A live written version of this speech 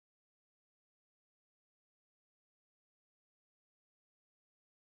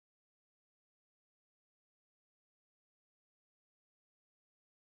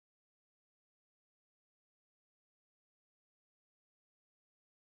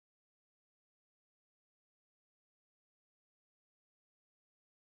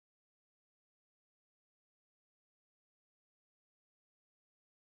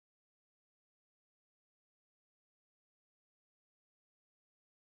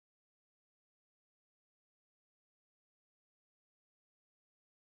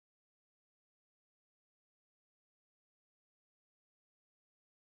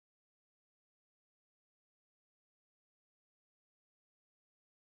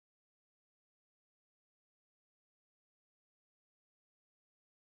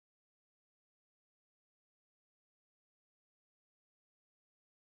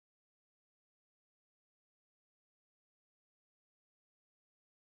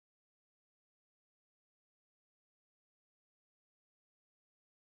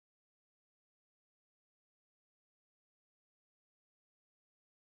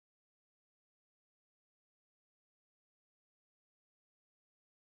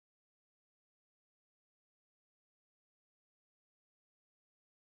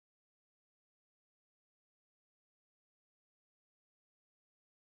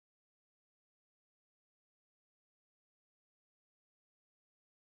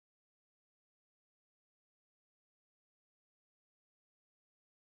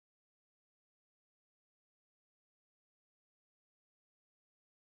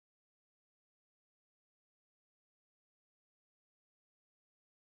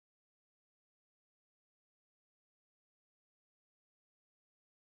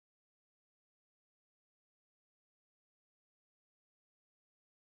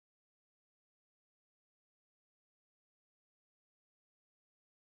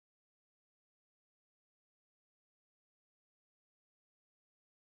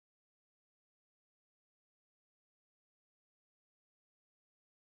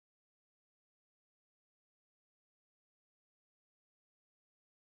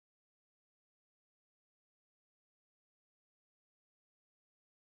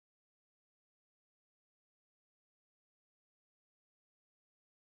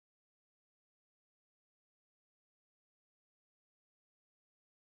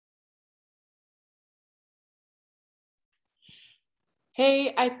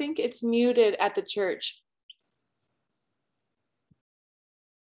Hey, I think it's muted at the church.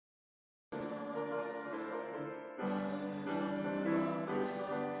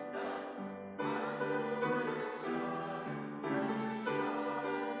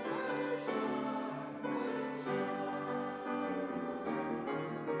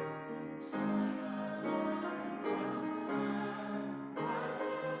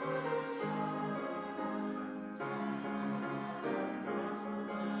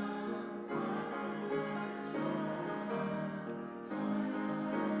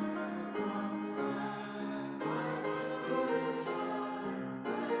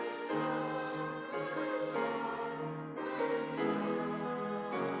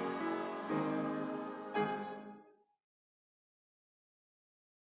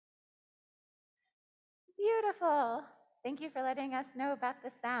 Beautiful. Thank you for letting us know about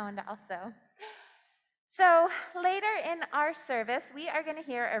the sound also. So later in our service, we are going to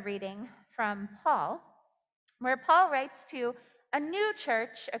hear a reading from Paul, where Paul writes to a new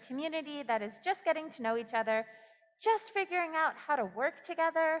church, a community that is just getting to know each other, just figuring out how to work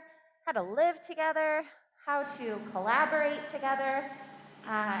together, how to live together, how to collaborate together.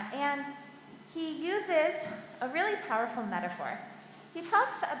 And he uses a really powerful metaphor. He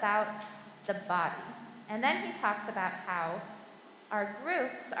talks about the body, and then he talks about how our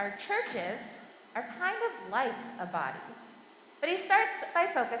groups, our churches, are kind of like a body. But he starts by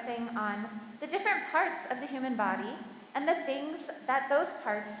focusing on the different parts of the human body and the things that those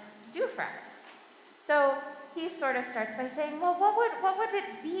parts do for us. So he sort of starts by saying, well, what would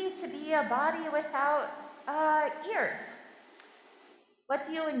it be to be a body without ears? What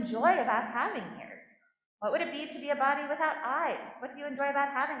do you enjoy about having ears? What would it be to be a body without eyes? What do you enjoy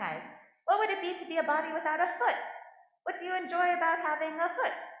about having eyes? What would it be to be a body without a foot? What do you enjoy about having a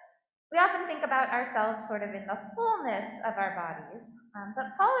foot? We often think about ourselves sort of in the fullness of our bodies,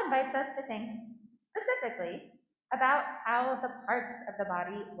 but Paul invites us to think specifically about how the parts of the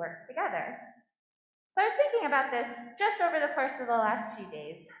body work together. So I was thinking about this just over the course of the last few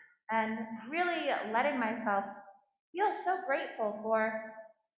days and really letting myself feel so grateful for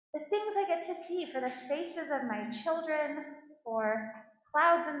the things I get to see, for the faces of my children, for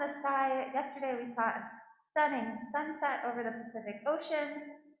clouds in the sky. Yesterday we saw a stunning sunset over the Pacific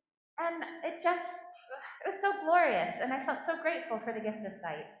Ocean, and it was so glorious, and I felt so grateful for the gift of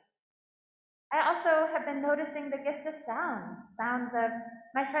sight. I also have been noticing the gift of sound, sounds of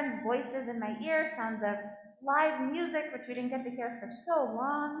my friends' voices in my ear, sounds of live music, which we didn't get to hear for so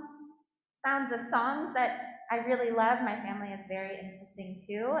long, sounds of songs that I really love. My family is very into Sing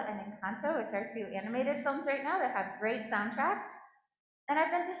 2 and Encanto, which are two animated films right now that have great soundtracks. And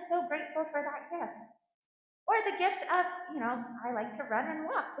I've been just so grateful for that gift. Or the gift of, I like to run and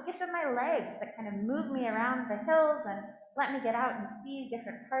walk, the gift of my legs that kind of move me around the hills and let me get out and see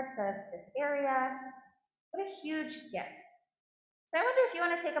different parts of this area. What a huge gift. So I wonder if you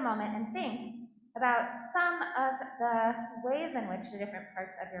want to take a moment and think about some of the ways in which the different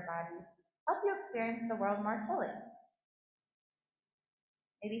parts of your body help you experience the world more fully.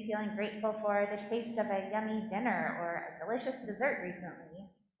 Maybe feeling grateful for the taste of a yummy dinner or a delicious dessert recently,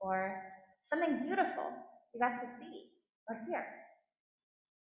 or something beautiful you got to see or hear.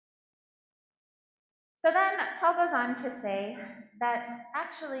 So then Paul goes on to say that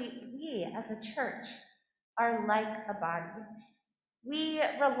actually we as a church are like a body. We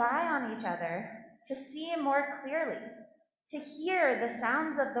rely on each other to see more clearly, to hear the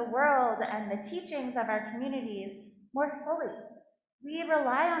sounds of the world and the teachings of our communities more fully. We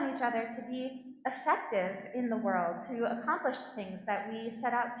rely on each other to be effective in the world, to accomplish things that we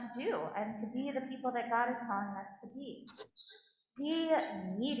set out to do, and to be the people that God is calling us to be. We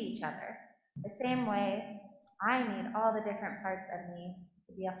need each other the same way I need all the different parts of me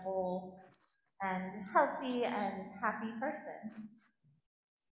to be a whole and healthy and happy person.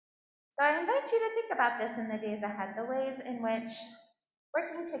 So I invite you to think about this in the days ahead, the ways in which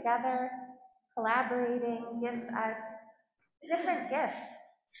working together, collaborating gives us different gifts,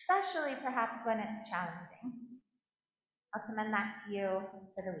 especially perhaps when it's challenging. I'll commend that to you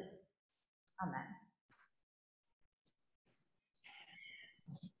for the week. Amen.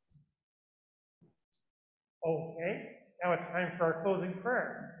 Okay, now it's time for our closing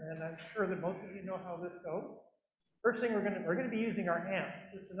prayer, and I'm sure that most of you know how this goes. First thing we're going to be using our hands.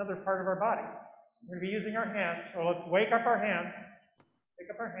 This is another part of our body. We're going to be using our hands, so let's wake up our hands. Wake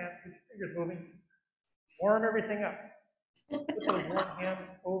up our hands, keep your fingers moving. Warm everything up. Put those warm hands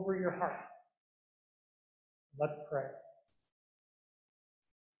over your heart. Let's pray.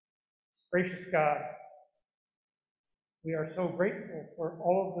 Gracious God, we are so grateful for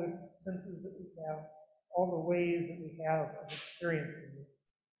all of the senses that we have, all the ways that we have of experiencing you,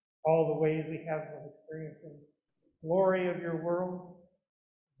 all the ways we have of experiencing the glory of your world,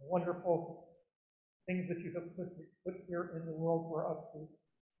 the wonderful things that you have put here in the world for us to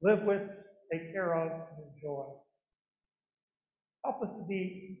live with, take care of, and enjoy. Help us to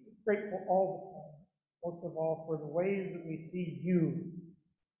be grateful all the time, most of all for the ways that we see you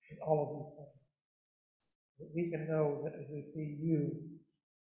in all of these things. That we can know that as we see you,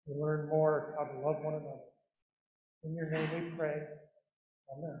 we learn more how to love one another. In your name we pray.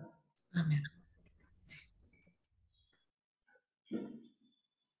 Amen. Amen.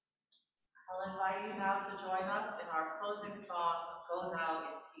 I'll invite you now to join us in our closing song, Go Now in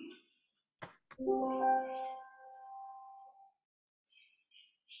Peace.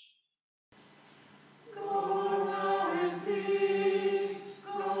 Go now in peace,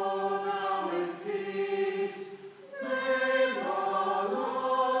 go now in peace. May the love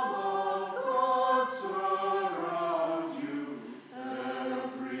of God surround you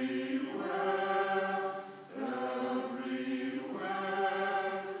everywhere, everywhere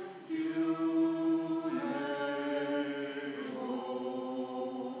you may go.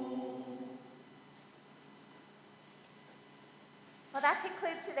 Well, that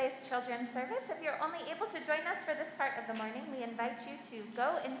concludes today's children's service. If you're only able to join us for this part of the morning, we invite you to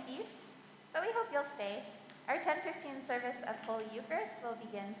go in peace, but we hope you'll stay. Our 10:15 service of Holy Eucharist will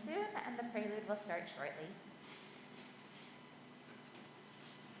begin soon, and the prelude will start shortly.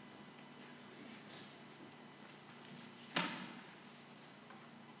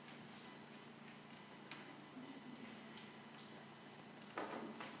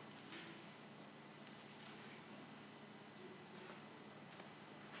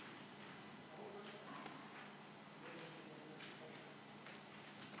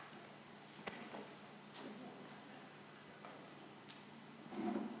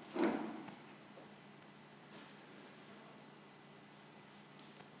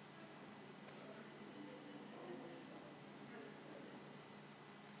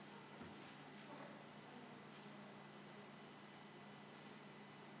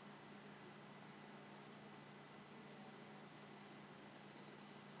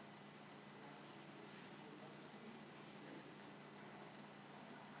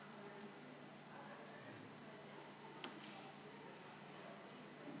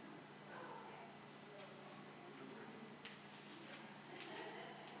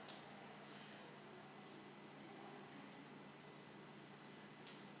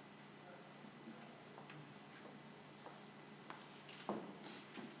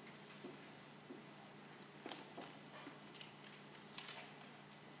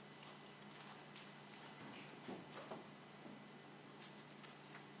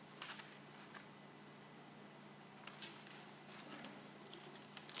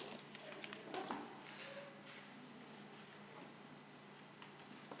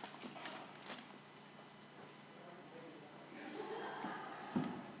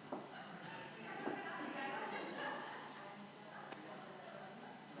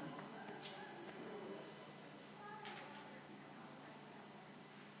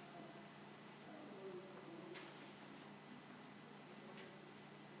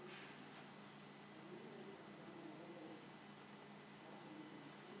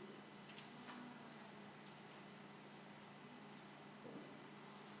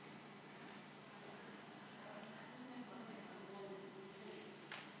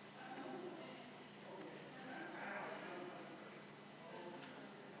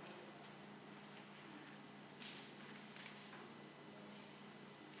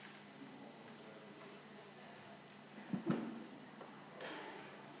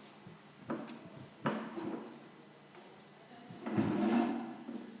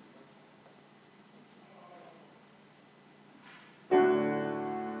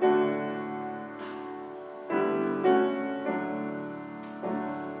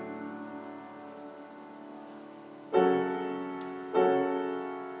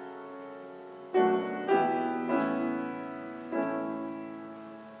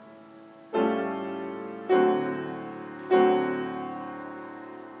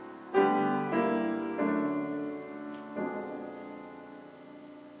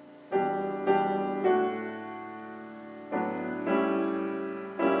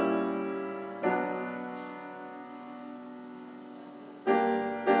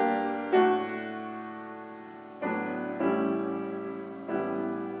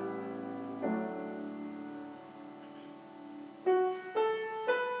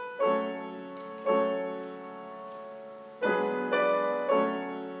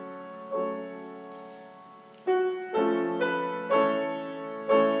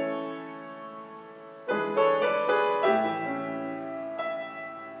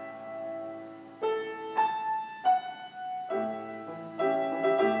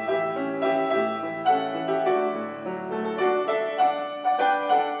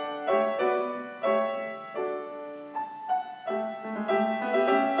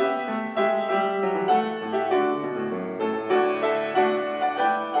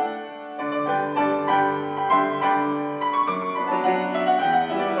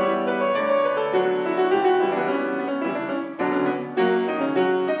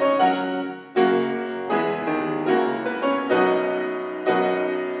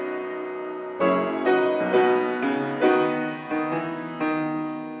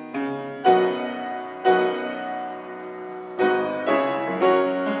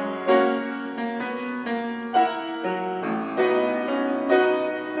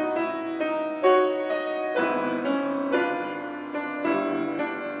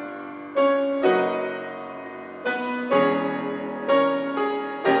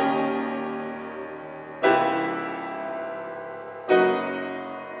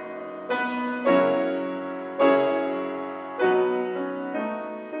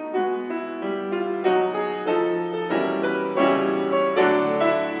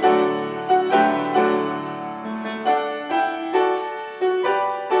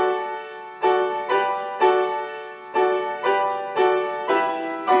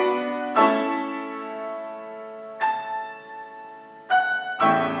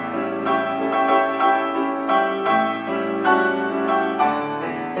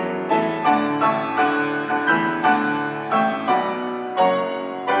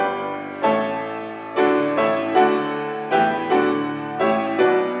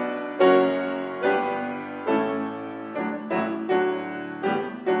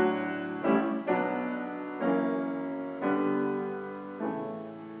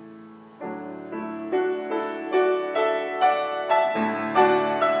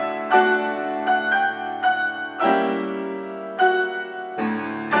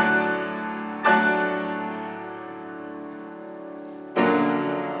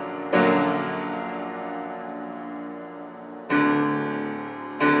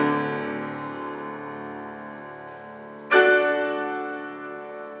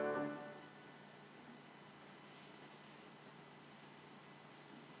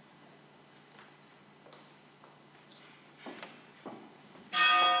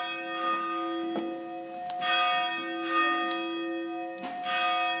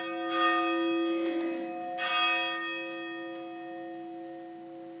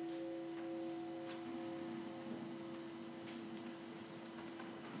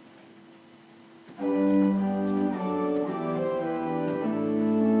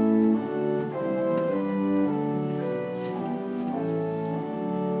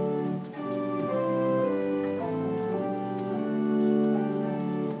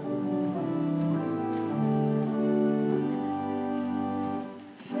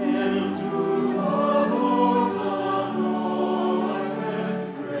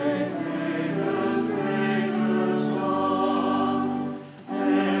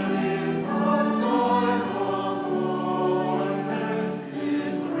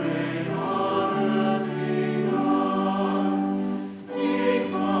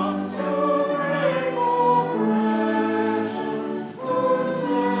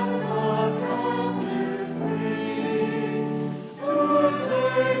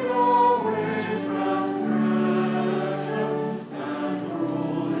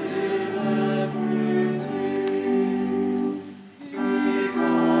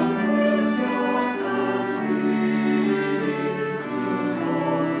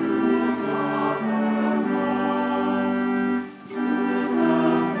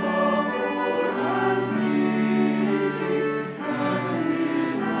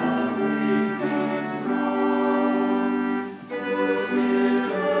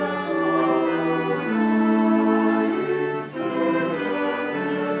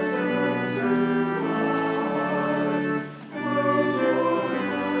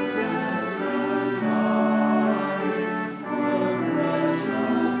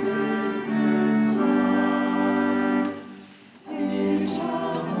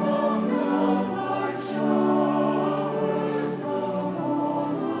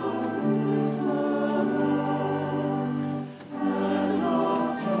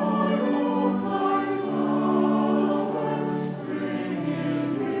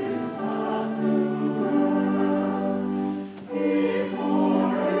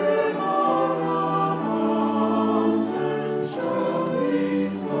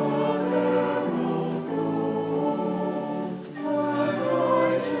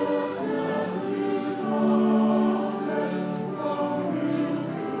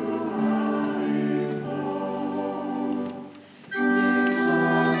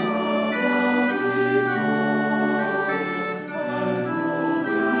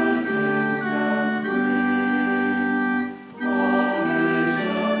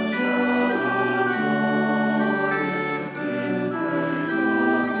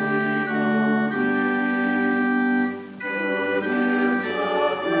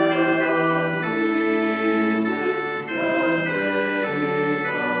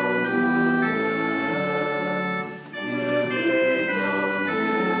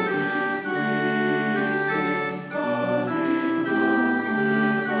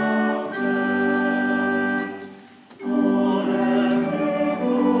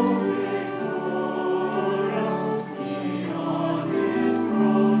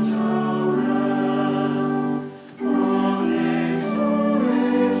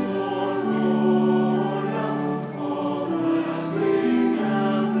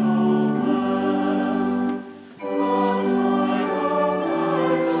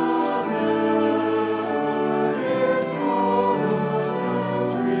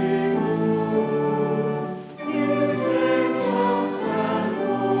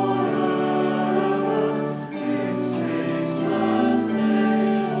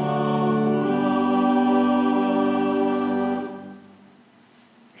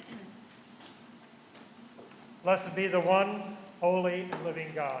 Blessed be the one, holy and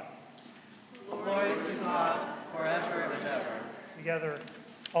living God. Glory to God, forever and ever. Together,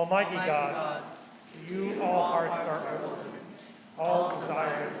 Almighty God, to you all hearts are open, all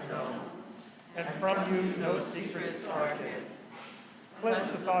desires known, and from you no secrets are hid.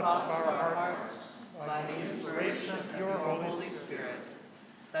 Cleanse the thoughts of our hearts by the inspiration of your Holy Spirit,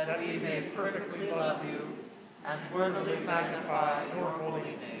 that we may perfectly love you and worthily magnify your holy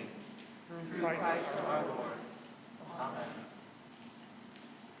name. Through Christ our Lord. Amen.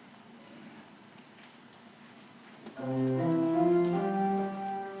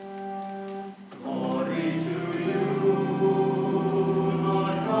 Glory to you,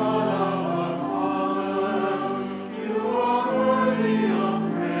 Lord God of our fathers. You are worthy of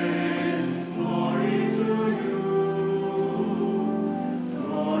praise. Glory to you.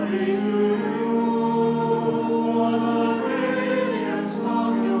 Glory to you. For the radiance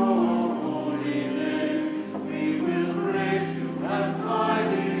of your holy name, we will praise you and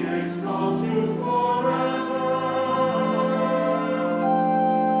highly exalt you forever.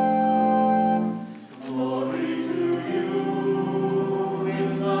 Glory to you in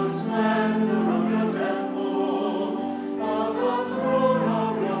the splendor of your temple, on the throne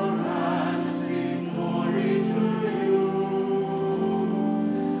of your majesty. Glory to you.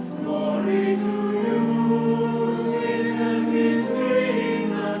 Glory to you, seated between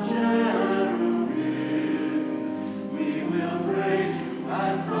the cherubim. We will praise you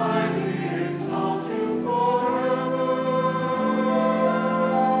and highly exalt you forever.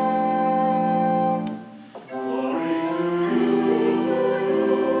 Glory to you,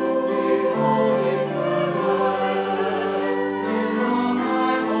 beholding the heavens, in the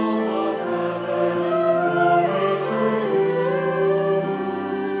high vault of heaven.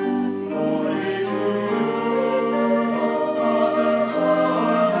 Glory to you, Father,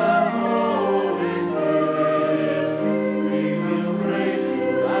 Son, and Holy Spirit. We will praise you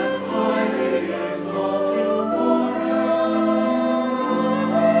and highly exalt you forever.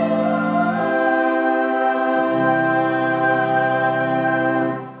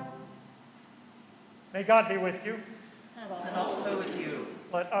 May God be with you. And also with you.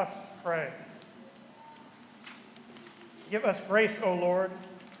 Let us pray. Give us grace, O Lord,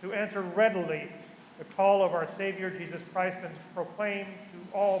 to answer readily the call of our Savior Jesus Christ and proclaim to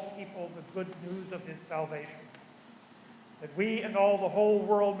all people the good news of his salvation, that we and all the whole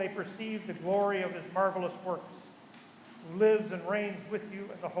world may perceive the glory of his marvelous works, who lives and reigns with you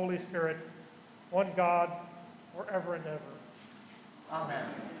in the Holy Spirit, one God, forever and ever. Amen.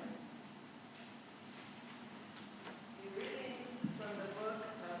 A reading from the book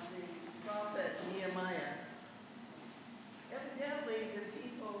of the prophet Nehemiah. Evidently, the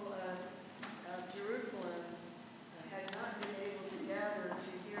people of Jerusalem had not been able to gather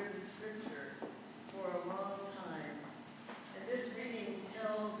to hear the scripture for a long time. And this reading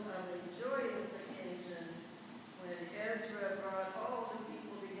tells of a joyous occasion when Ezra brought all the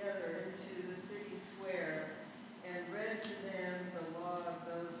people together into the city square and read to them the law of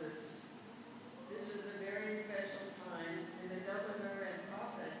Moses. This was a very special time, and the governor and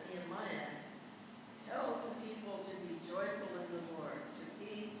prophet Nehemiah tells the people to be joyful in the Lord, to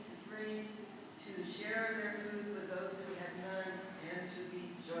eat, to drink, to share their food with those who have none, and to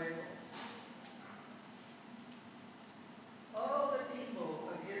be joyful. All the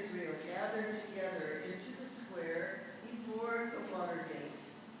people of Israel gathered together into the square before the water gate.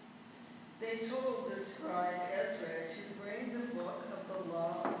 They told the scribe Ezra to bring the book of the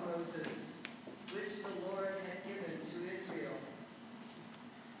law of Moses, which the Lord had given to Israel.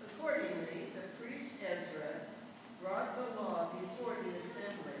 Accordingly, the priest Ezra brought the law before the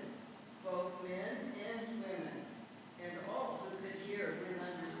assembly, both men and women, and all who could hear with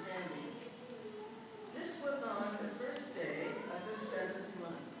understanding. This was on the first day of the 7th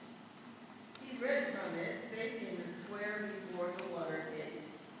month. He read from it facing the square before the water gate,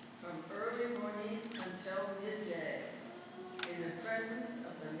 from early morning until midday, in the presence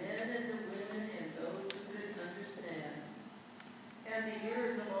of the men and the women and those who could understand. And the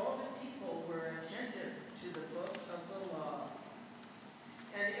ears of all the people were attentive to the book of the law.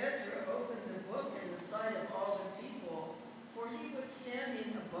 And Ezra opened the book in the sight of all the people, for he was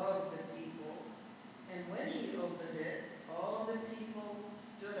standing above the people. And when he opened it, all the people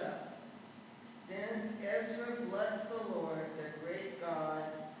stood up. Then Ezra blessed the Lord, the great God,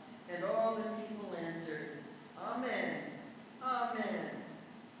 and all the people answered, Amen, Amen,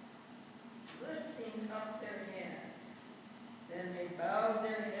 lifting up their hands. Then they bowed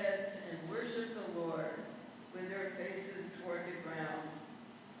their heads and worshiped the Lord with their faces toward the ground.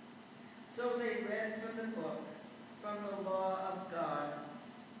 So they read from the book, from the law of God,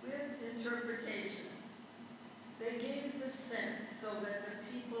 with interpretation. They gave the sense so that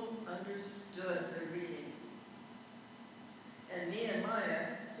the people understood the reading. And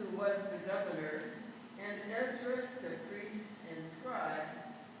Nehemiah, who was the governor, and Ezra, the priest and scribe,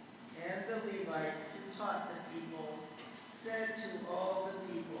 and the Levites who taught the people, said to all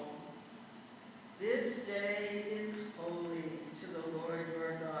the people, "This day is holy to the Lord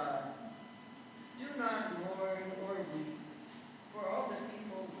your God. Do not mourn or weep," for all the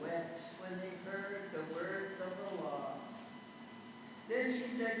people wept when they heard the words of the law. Then he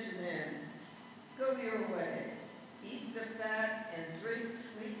said to them, "Go your way, eat the fat and drink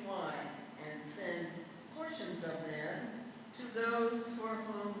sweet wine, and send portions of them to those for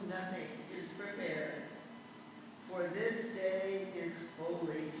whom nothing is prepared. For this day is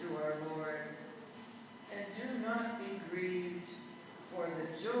holy to our Lord. And do not be grieved, for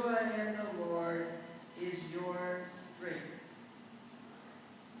the joy of the Lord is your strength."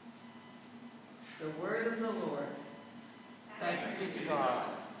 The word of the Lord. Thanks be to God.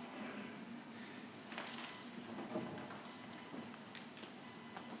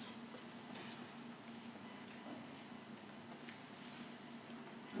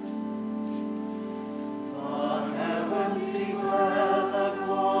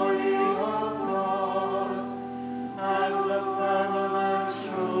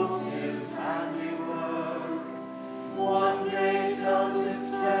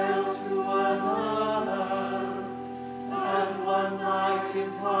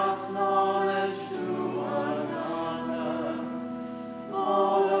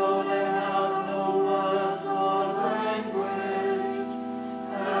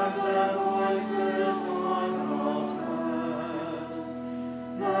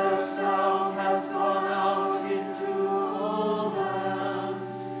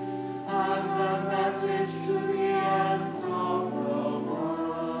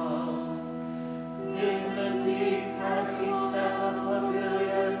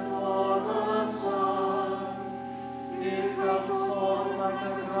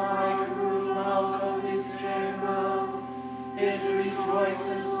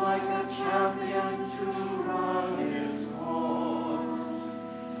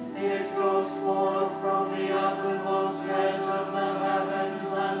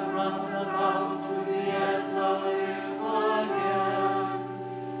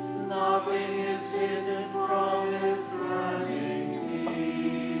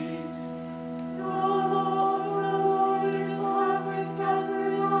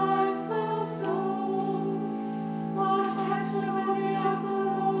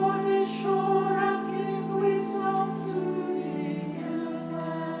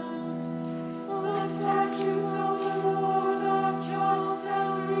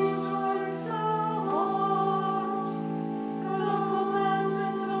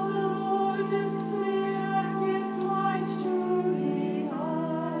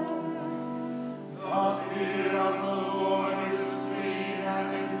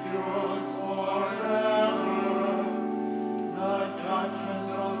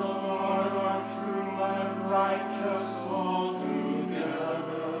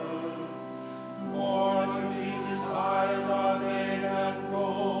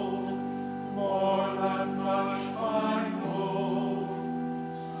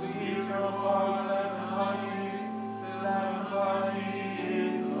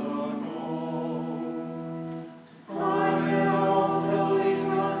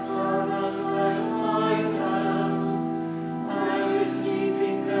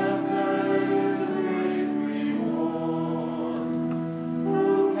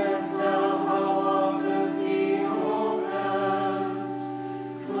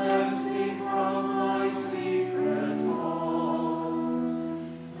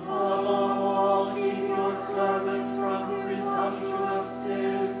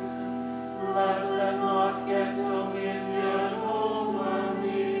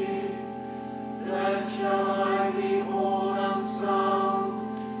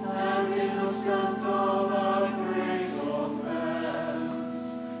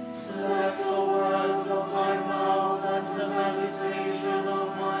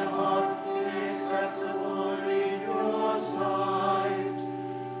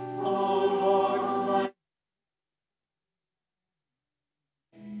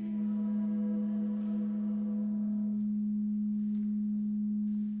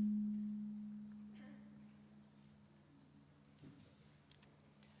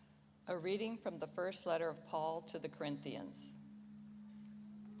 A reading from the first letter of Paul to the Corinthians.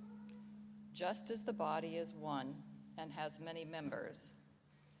 Just as the body is one and has many members,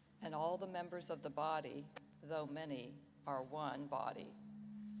 and all the members of the body, though many, are one body,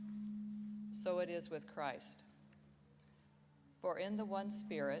 so it is with Christ. For in the one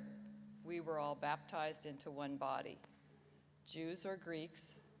Spirit, we were all baptized into one body, Jews or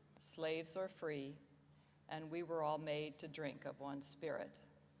Greeks, slaves or free, and we were all made to drink of one Spirit.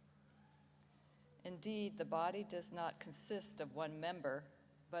 Indeed, the body does not consist of one member,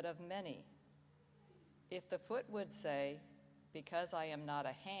 but of many. If the foot would say, because I am not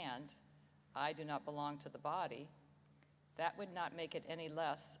a hand, I do not belong to the body, that would not make it any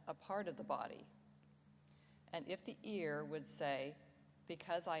less a part of the body. And if the ear would say,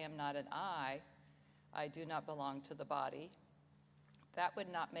 because I am not an eye, I do not belong to the body, that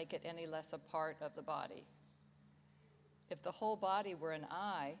would not make it any less a part of the body. If the whole body were an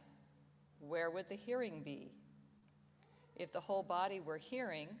eye, where would the hearing be? If the whole body were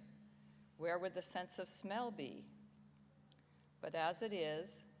hearing, where would the sense of smell be? But as it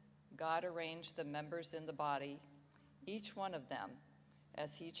is, God arranged the members in the body, each one of them,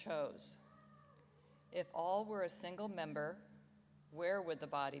 as he chose. If all were a single member, where would the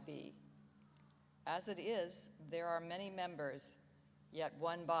body be? As it is, there are many members, yet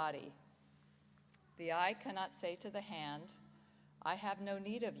one body. The eye cannot say to the hand, I have no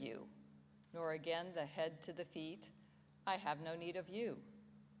need of you, nor again the head to the feet, I have no need of you.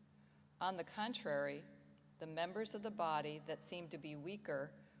 On the contrary, the members of the body that seem to be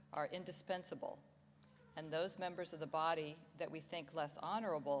weaker are indispensable, and those members of the body that we think less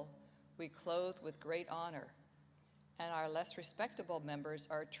honorable, we clothe with great honor, and our less respectable members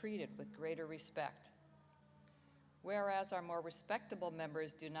are treated with greater respect. Whereas our more respectable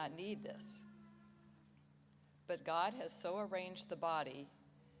members do not need this. But God has so arranged the body,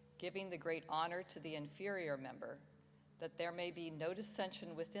 giving the great honor to the inferior member, that there may be no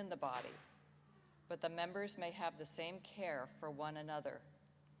dissension within the body, but the members may have the same care for one another.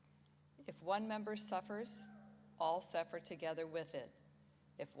 If one member suffers, all suffer together with it.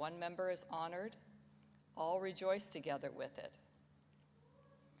 If one member is honored, all rejoice together with it.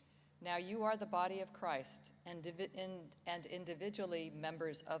 Now you are the body of Christ, and individually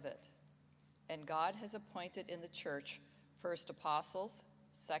members of it. And God has appointed in the church first apostles,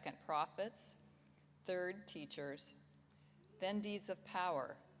 second prophets, third teachers, then deeds of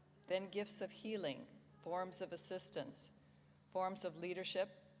power, then gifts of healing, forms of assistance, forms of leadership,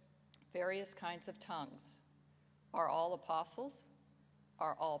 various kinds of tongues. Are all apostles?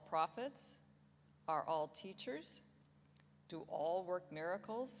 Are all prophets? Are all teachers? Do all work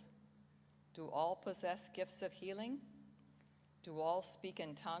miracles? Do all possess gifts of healing? Do all speak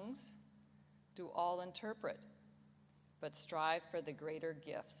in tongues? Do all interpret? But strive for the greater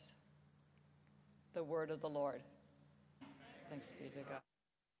gifts. The word of the Lord. Thanks be to God.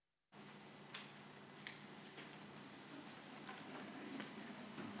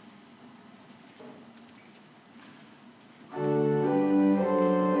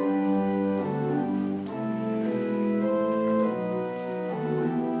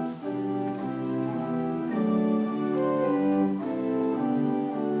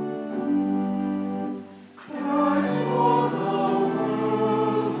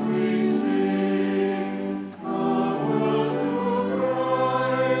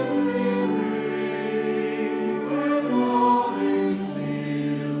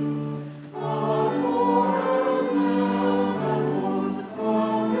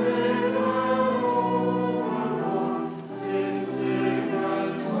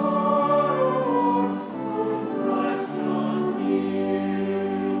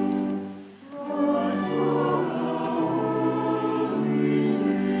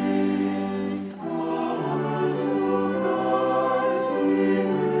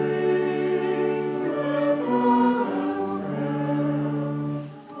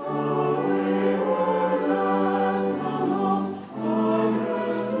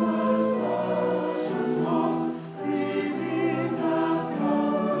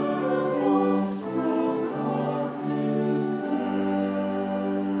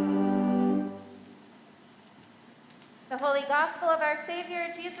 The Holy Gospel of our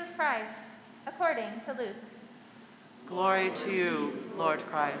Savior Jesus Christ, according to Luke. Glory to you, Lord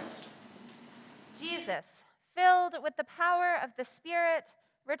Christ. Jesus, filled with the power of the Spirit,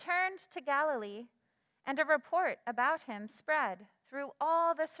 returned to Galilee, and a report about him spread through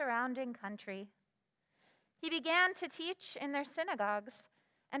all the surrounding country. He began to teach in their synagogues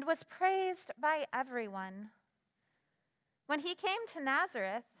and was praised by everyone. When he came to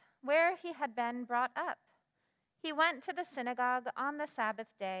Nazareth, where he had been brought up, he went to the synagogue on the Sabbath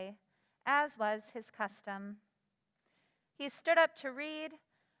day, as was his custom. He stood up to read,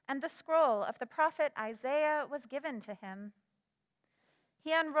 and the scroll of the prophet Isaiah was given to him.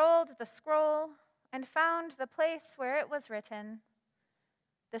 He unrolled the scroll and found the place where it was written,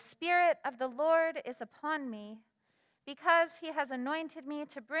 "The Spirit of the Lord is upon me, because he has anointed me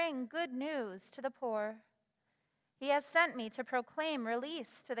to bring good news to the poor. He has sent me to proclaim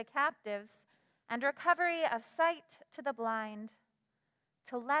release to the captives and recovery of sight to the blind,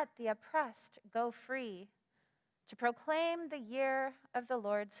 to let the oppressed go free, to proclaim the year of the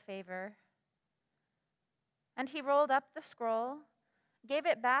Lord's favor." And he rolled up the scroll, gave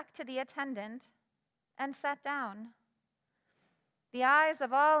it back to the attendant, and sat down. The eyes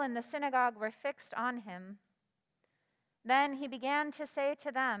of all in the synagogue were fixed on him. Then he began to say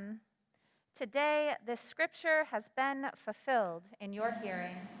to them, "Today this scripture has been fulfilled in your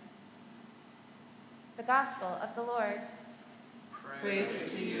hearing." The Gospel of the Lord.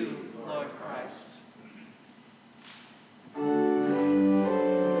 Praise to you, Lord Christ.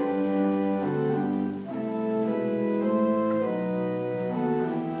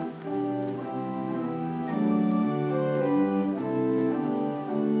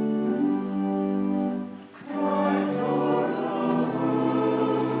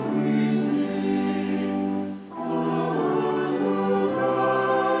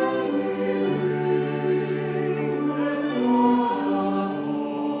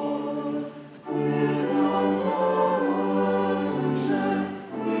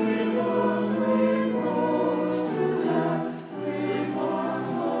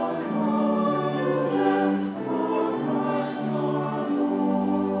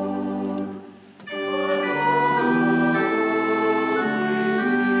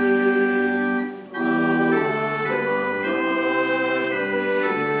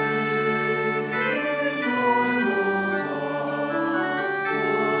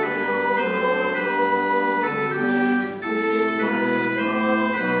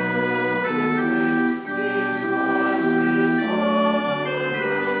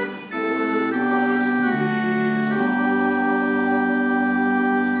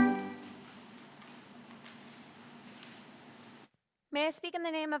 May I speak in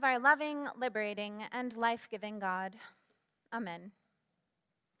the name of our loving, liberating, and life-giving God. Amen.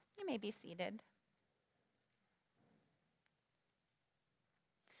 You may be seated.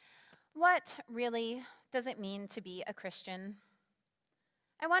 What really does it mean to be a Christian?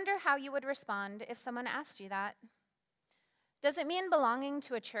 I wonder how you would respond if someone asked you that. Does it mean belonging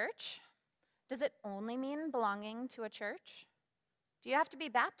to a church? Does it only mean belonging to a church? Do you have to be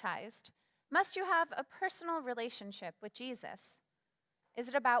baptized? Must you have a personal relationship with Jesus? Is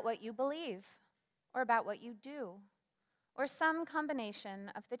it about what you believe, or about what you do, or some combination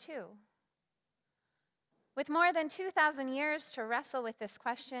of the two? With more than 2,000 years to wrestle with this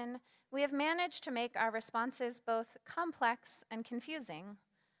question, we have managed to make our responses both complex and confusing,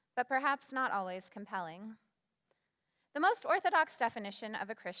 but perhaps not always compelling. The most orthodox definition of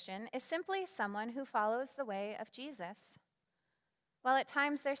a Christian is simply someone who follows the way of Jesus. While at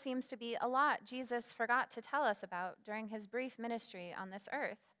times there seems to be a lot Jesus forgot to tell us about during his brief ministry on this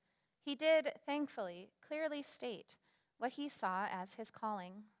earth, he did, thankfully, clearly state what he saw as his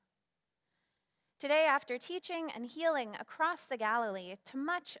calling. Today, after teaching and healing across the Galilee to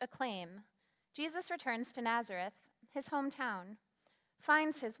much acclaim, Jesus returns to Nazareth, his hometown,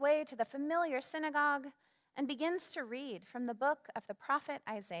 finds his way to the familiar synagogue, and begins to read from the book of the prophet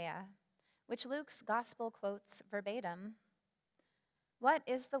Isaiah, which Luke's gospel quotes verbatim. What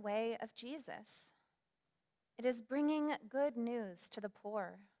is the way of Jesus? It is bringing good news to the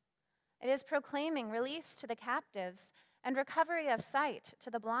poor. It is proclaiming release to the captives and recovery of sight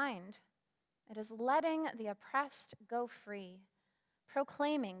to the blind. It is letting the oppressed go free,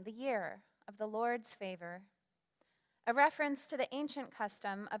 proclaiming the year of the Lord's favor. A reference to the ancient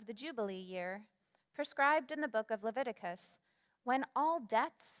custom of the Jubilee year, prescribed in the book of Leviticus, when all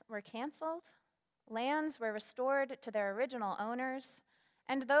debts were canceled, lands were restored to their original owners,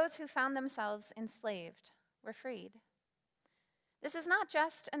 and those who found themselves enslaved were freed. This is not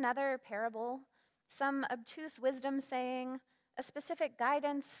just another parable, some obtuse wisdom saying, a specific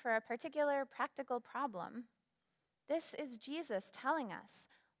guidance for a particular practical problem. This is Jesus telling us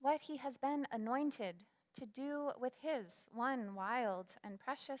what he has been anointed to do with his one wild and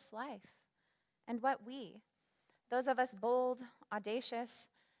precious life, and what we, those of us bold, audacious,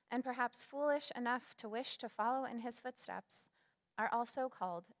 and perhaps foolish enough to wish to follow in his footsteps, are also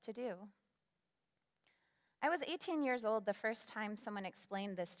called to do. I was 18 years old the first time someone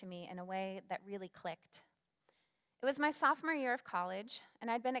explained this to me in a way that really clicked. It was my sophomore year of college,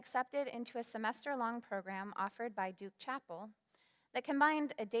 and I'd been accepted into a semester-long program offered by Duke Chapel that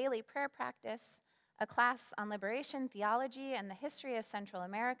combined a daily prayer practice, a class on liberation theology and the history of Central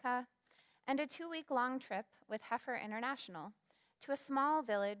America, and a 2-week-long trip with Heifer International to a small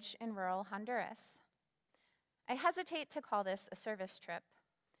village in rural Honduras. I hesitate to call this a service trip.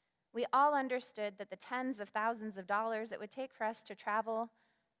 We all understood that the tens of thousands of dollars it would take for us to travel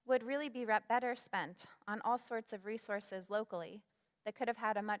would really be better spent on all sorts of resources locally that could have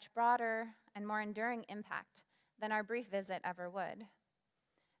had a much broader and more enduring impact than our brief visit ever would.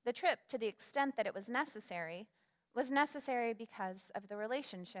 The trip, to the extent that it was necessary because of the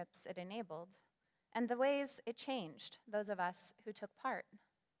relationships it enabled and the ways it changed those of us who took part.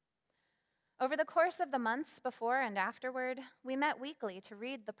 Over the course of the months before and afterward, we met weekly to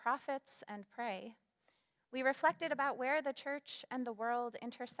read the prophets and pray. We reflected about where the church and the world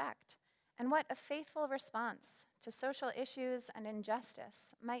intersect and what a faithful response to social issues and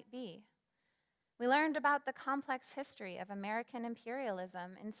injustice might be. We learned about the complex history of American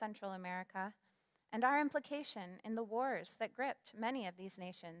imperialism in Central America and our implication in the wars that gripped many of these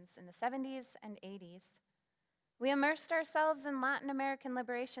nations in the 70s and 80s. We immersed ourselves in Latin American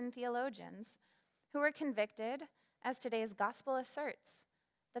liberation theologians who were convicted, as today's gospel asserts,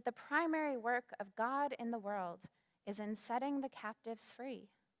 that the primary work of God in the world is in setting the captives free,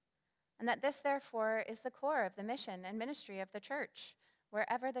 and that this, therefore, is the core of the mission and ministry of the church,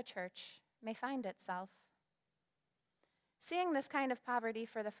 wherever the church may find itself. Seeing this kind of poverty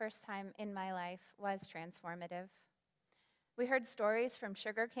for the first time in my life was transformative. We heard stories from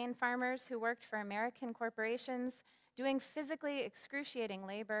sugarcane farmers who worked for American corporations, doing physically excruciating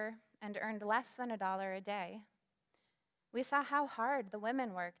labor and earned less than $1 a day. We saw how hard the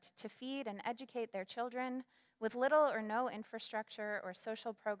women worked to feed and educate their children with little or no infrastructure or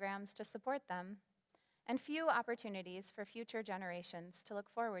social programs to support them, and few opportunities for future generations to look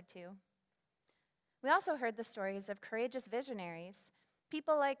forward to. We also heard the stories of courageous visionaries,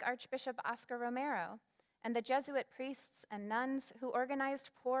 people like Archbishop Oscar Romero, and the Jesuit priests and nuns who organized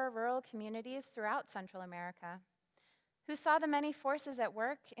poor rural communities throughout Central America, who saw the many forces at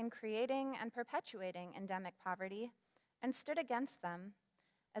work in creating and perpetuating endemic poverty and stood against them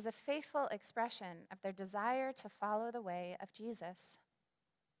as a faithful expression of their desire to follow the way of Jesus.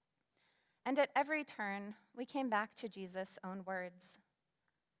 And at every turn, we came back to Jesus' own words.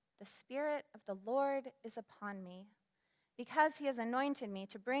 The Spirit of the Lord is upon me, because he has anointed me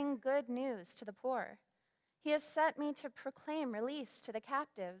to bring good news to the poor. He has set me to proclaim release to the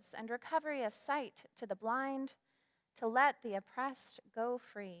captives and recovery of sight to the blind, to let the oppressed go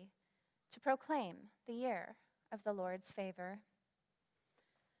free, to proclaim the year of the Lord's favor.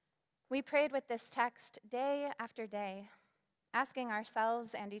 We prayed with this text day after day, asking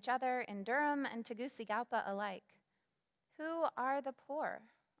ourselves and each other in Durham and Tegucigalpa alike, who are the poor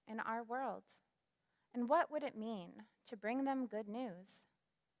in our world, and what would it mean to bring them good news?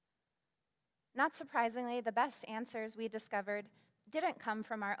 Not surprisingly, the best answers we discovered didn't come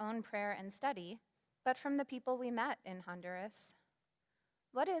from our own prayer and study, but from the people we met in Honduras.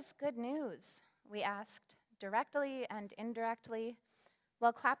 What is good news? We asked, directly and indirectly,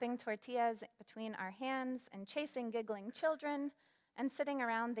 while clapping tortillas between our hands and chasing giggling children and sitting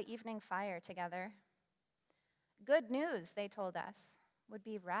around the evening fire together. Good news, they told us, would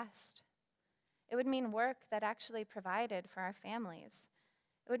be rest. It would mean work that actually provided for our families.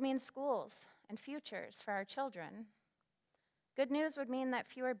 It would mean schools and futures for our children. Good news would mean that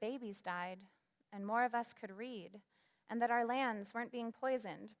fewer babies died and more of us could read, and that our lands weren't being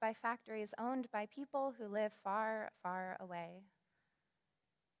poisoned by factories owned by people who live far, far away.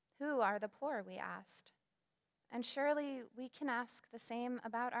 Who are the poor, we asked. And surely we can ask the same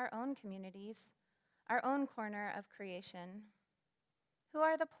about our own communities, our own corner of creation. Who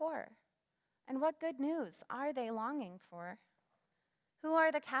are the poor? And what good news are they longing for? Who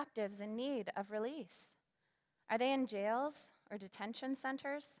are the captives in need of release? Are they in jails or detention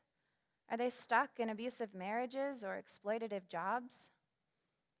centers? Are they stuck in abusive marriages or exploitative jobs?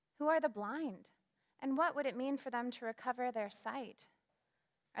 Who are the blind? And what would it mean for them to recover their sight?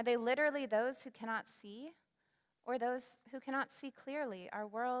 Are they literally those who cannot see, or those who cannot see clearly our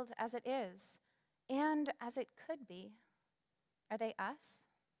world as it is and as it could be? Are they us?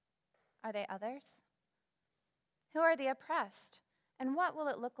 Are they others? Who are the oppressed, and what will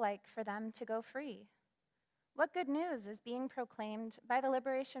it look like for them to go free? What good news is being proclaimed by the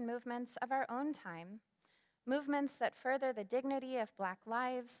liberation movements of our own time, movements that further the dignity of Black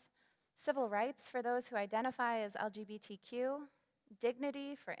lives, civil rights for those who identify as LGBTQ,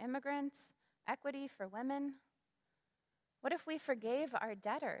 dignity for immigrants, equity for women? What if we forgave our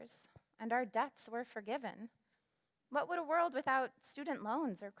debtors and our debts were forgiven? What would a world without student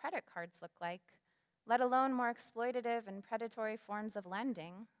loans or credit cards look like, let alone more exploitative and predatory forms of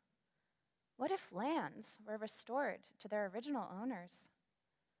lending? What if lands were restored to their original owners?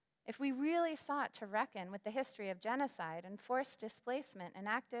 If we really sought to reckon with the history of genocide and forced displacement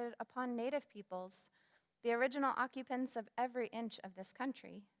enacted upon Native peoples, the original occupants of every inch of this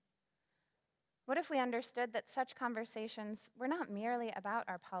country, What if we understood that such conversations were not merely about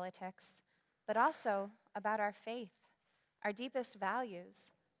our politics, but also about our faith, our deepest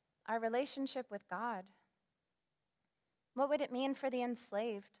values, our relationship with God? What would it mean for the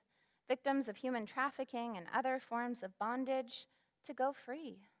enslaved, victims of human trafficking and other forms of bondage, to go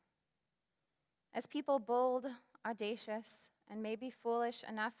free? As people bold, audacious, and maybe foolish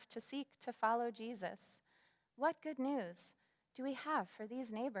enough to seek to follow Jesus, what good news do we have for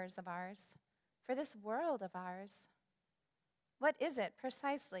these neighbors of ours, for this world of ours? What is it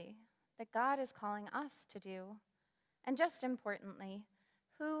precisely that God is calling us to do? And just importantly,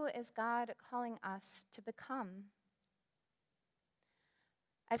 who is God calling us to become?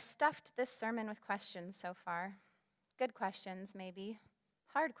 I've stuffed this sermon with questions so far. Good questions, maybe.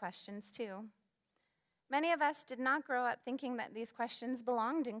 Hard questions, too. Many of us did not grow up thinking that these questions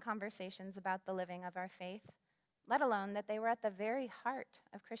belonged in conversations about the living of our faith, let alone that they were at the very heart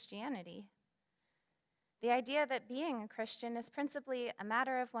of Christianity. The idea that being a Christian is principally a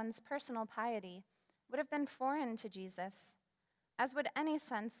matter of one's personal piety would have been foreign to Jesus, as would any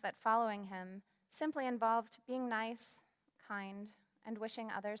sense that following him simply involved being nice, kind, and wishing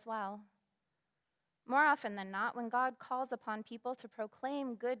others well. More often than not, when God calls upon people to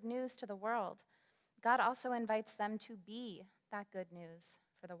proclaim good news to the world, God also invites them to be that good news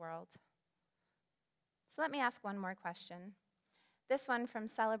for the world. So let me ask one more question. This one from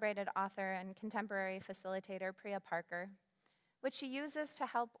celebrated author and contemporary facilitator Priya Parker, which she uses to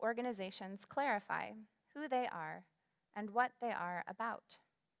help organizations clarify who they are and what they are about.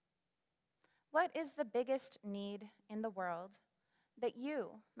 What is the biggest need in the world that you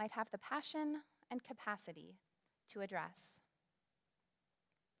might have the passion and capacity to address?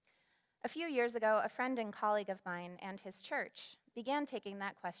 A few years ago, a friend and colleague of mine and his church began taking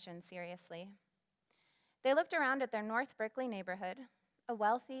that question seriously. They looked around at their North Berkeley neighborhood, a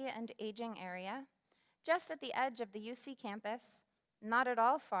wealthy and aging area, just at the edge of the UC campus, not at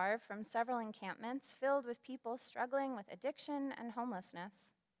all far from several encampments filled with people struggling with addiction and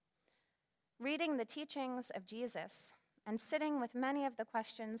homelessness. Reading the teachings of Jesus and sitting with many of the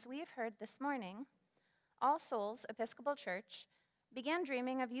questions we've heard this morning, All Souls Episcopal Church began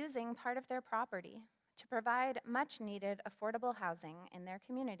dreaming of using part of their property to provide much-needed affordable housing in their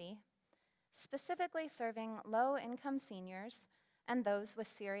community, specifically serving low-income seniors and those with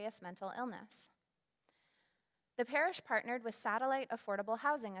serious mental illness. The parish partnered with Satellite Affordable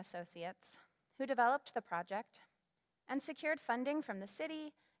Housing Associates, who developed the project and secured funding from the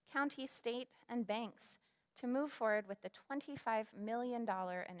city, county, state, and banks to move forward with the $25 million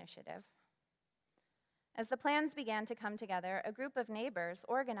initiative. As the plans began to come together, a group of neighbors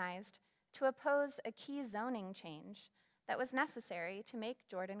organized to oppose a key zoning change that was necessary to make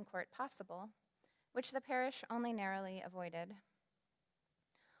Jordan Court possible, which the parish only narrowly avoided.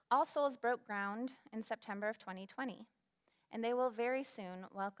 All Souls broke ground in September of 2020, and they will very soon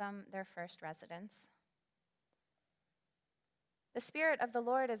welcome their first residents. The Spirit of the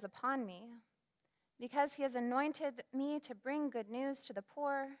Lord is upon me, because he has anointed me to bring good news to the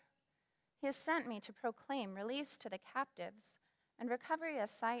poor. He has sent me to proclaim release to the captives and recovery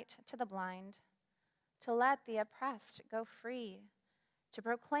of sight to the blind, to let the oppressed go free, to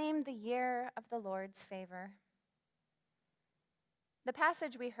proclaim the year of the Lord's favor. The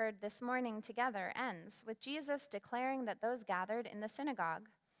passage we heard this morning together ends with Jesus declaring that to those gathered in the synagogue,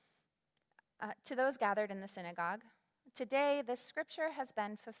 today this scripture has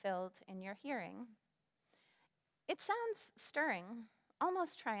been fulfilled in your hearing. It sounds stirring,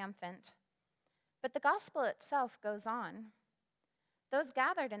 almost triumphant, but the gospel itself goes on. Those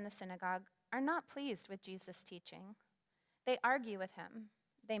gathered in the synagogue are not pleased with Jesus' teaching. They argue with him,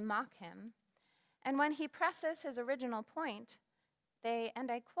 they mock him, and when he presses his original point, they, and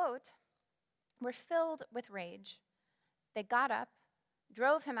I quote, were filled with rage. They got up,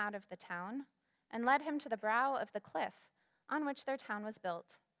 drove him out of the town, and led him to the brow of the cliff on which their town was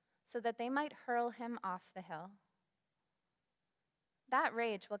built, so that they might hurl him off the hill. That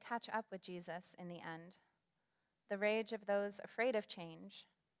rage will catch up with Jesus in the end. The rage of those afraid of change,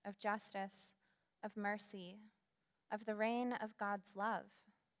 of justice, of mercy, of the reign of God's love.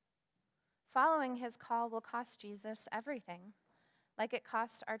 Following his call will cost Jesus everything, like it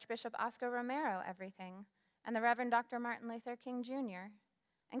cost Archbishop Oscar Romero everything, and the Reverend Dr. Martin Luther King Jr.,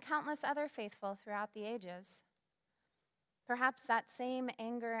 and countless other faithful throughout the ages. Perhaps that same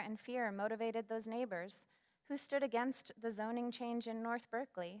anger and fear motivated those neighbors who stood against the zoning change in North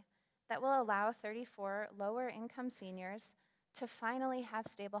Berkeley that will allow 34 lower-income seniors to finally have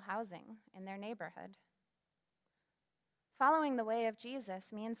stable housing in their neighborhood. Following the way of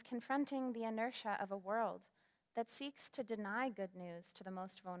Jesus means confronting the inertia of a world that seeks to deny good news to the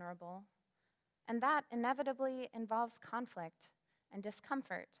most vulnerable, And that inevitably involves conflict and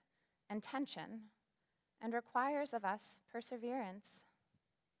discomfort and tension and requires of us perseverance.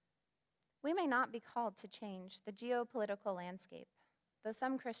 We may not be called to change the geopolitical landscape, though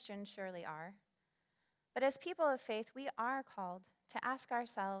some Christians surely are. But as people of faith, we are called to ask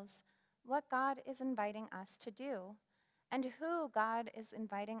ourselves what God is inviting us to do and who God is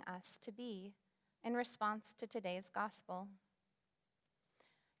inviting us to be in response to today's gospel.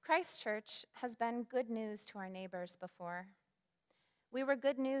 Christ Church has been good news to our neighbors before. We were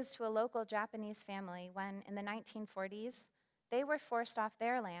good news to a local Japanese family when, in the 1940s, they were forced off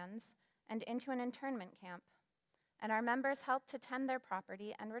their lands and into an internment camp, and our members helped to tend their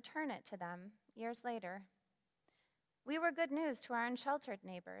property and return it to them years later. We were good news to our unsheltered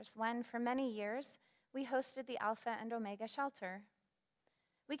neighbors when, for many years, we hosted the Alpha and Omega shelter.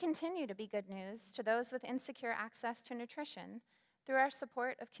 We continue to be good news to those with insecure access to nutrition through our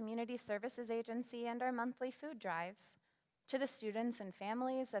support of Community Services Agency and our monthly food drives, to the students and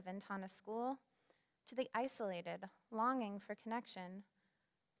families of Ventana School, to the isolated, longing for connection,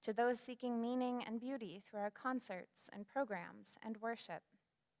 to those seeking meaning and beauty through our concerts and programs and worship.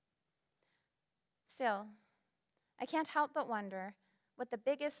 Still, I can't help but wonder what the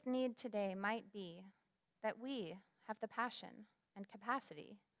biggest need today might be that we have the passion and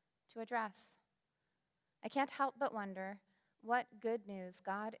capacity to address. I can't help but wonder what good news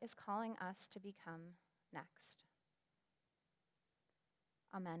God is calling us to become next.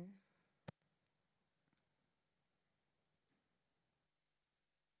 Amen.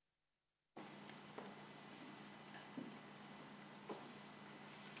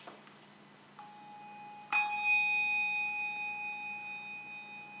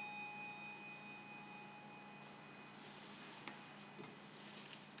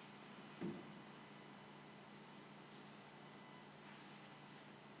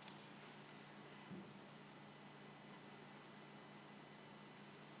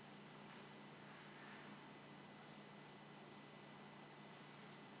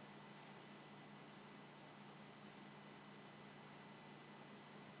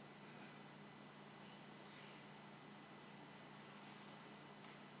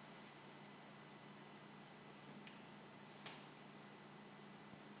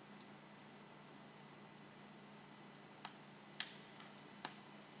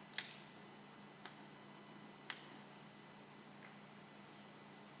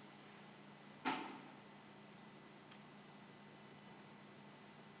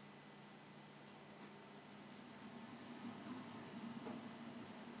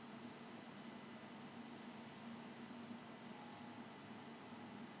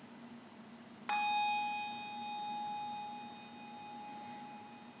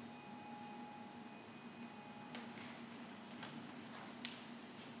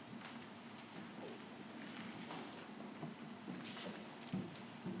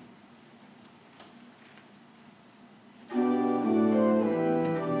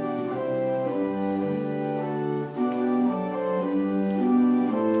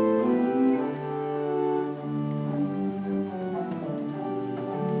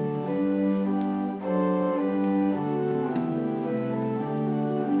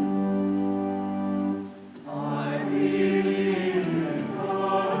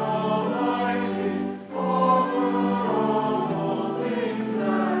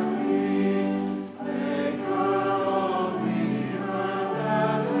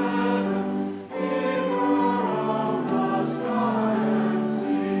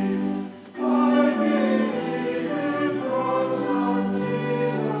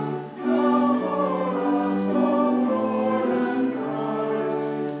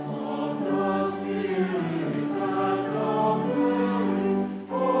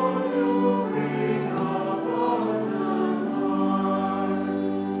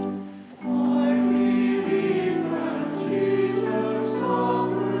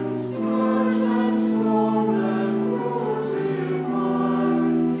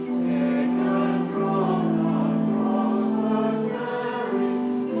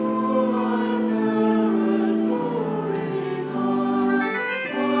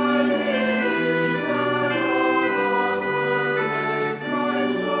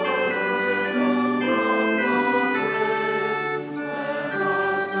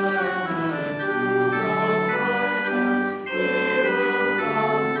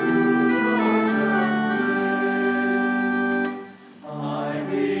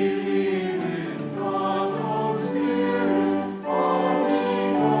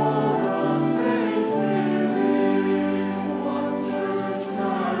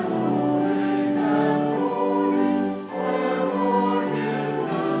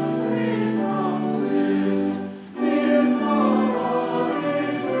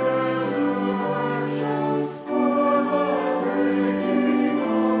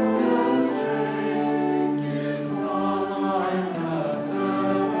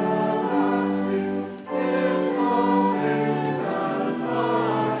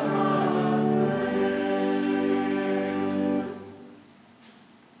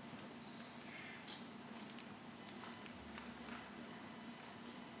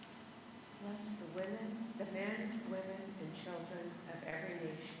 Bless the women, the men, women, and children of every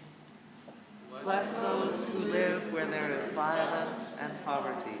nation. Bless those who live where there is violence and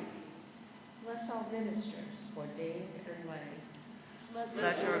poverty. Bless all ministers, ordained and lay.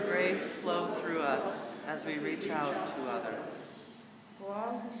 Let your grace flow through us as we reach out to others. For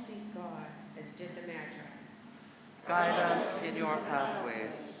all who seek God, as did the Magi. Guide us in your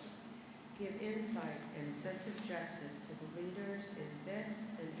pathways. Give insight and a sense of justice to the leaders in this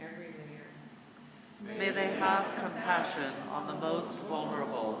and every land. May they have compassion on the most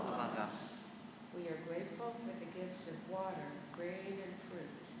vulnerable among us. We are grateful for the gifts of water, grain, and fruit.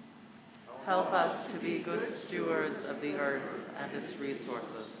 Help us to be good stewards of the earth and its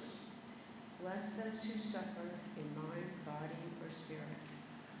resources. Bless those who suffer in mind, body, or spirit.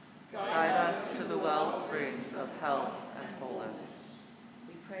 Guide us to the well springs of health and wholeness.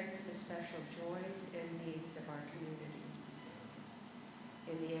 We pray for the special joys and needs of our community.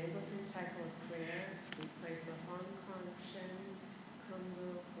 In the Anglican cycle of prayer, we pray for Hong Kong Shen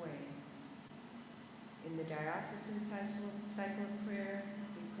Kungru Hui. In the diocesan cycle of prayer,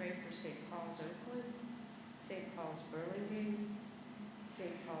 we pray for St. Paul's Oakland, St. Paul's Burlingame,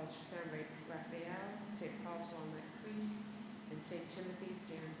 St. Paul's San Rafael, St. Paul's Walnut Creek, and St. Timothy's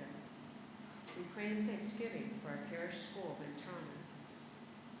Danville. We pray in thanksgiving for our parish school in Tana.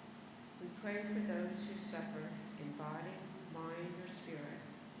 We pray for those who suffer in body, mind, or spirit,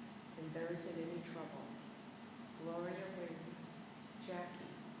 and those in any trouble. Gloria Wing,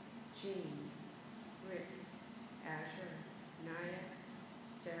 Jackie, Jean, Rick, Asher, Naya,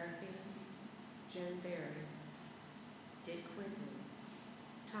 Seraphine, Jen Berry, Dick Quigley,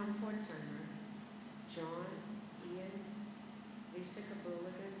 Tom Fortzheimer, John, Ian, Lisa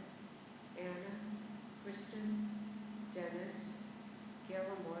Kabuligan, Anna, Kristen, Dennis, Gil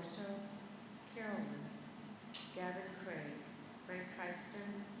Amorso, Carolyn, Gavin Craig, Frank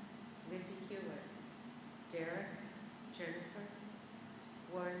Heiston, Lizzie Hewitt, Derek, Jennifer,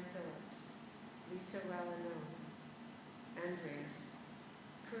 Warren Phillips, Lisa Rallanone, Andreas,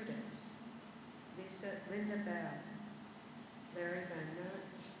 Curtis, Linda Bell, Larry Van Noot,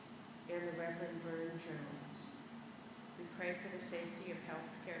 and the Reverend Vern Jones. We pray for the safety of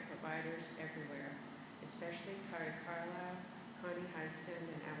healthcare providers everywhere, especially Kari Carlisle, Connie Heiston,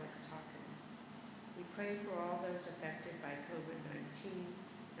 and Alex Hawkins. We pray for all those affected by COVID-19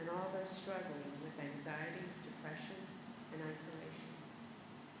 and all those struggling with anxiety, depression, and isolation.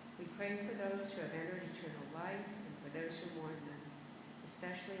 We pray for those who have entered eternal life and for those who mourn them,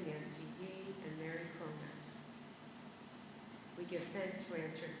 especially Nancy Yee and Mary Cromack. We give thanks for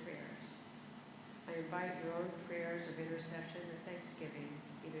answered prayers. I invite your own prayers of intercession and thanksgiving,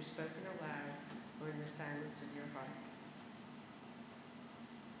 either spoken aloud or in the silence of your heart.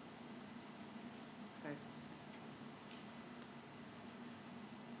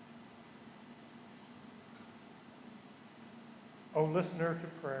 O listener to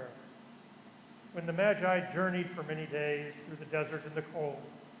prayer, when the Magi journeyed for many days through the desert and the cold,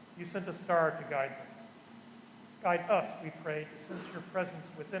 you sent a star to guide them. Guide us, we pray, to sense your presence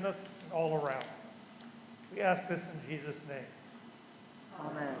within us and all around. We ask this in Jesus' name.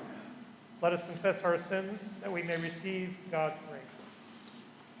 Amen. Let us confess our sins that we may receive God's grace.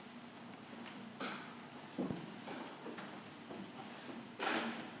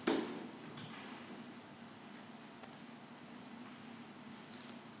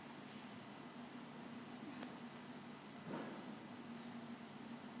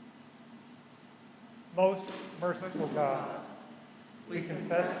 Most merciful God, we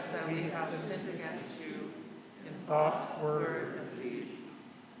confess that we have sinned against you in thought, word, and deed,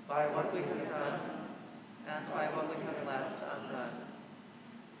 by what we have done and by what we have left undone.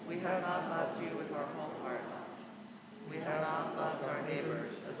 We have not loved you with our whole heart. We have not loved our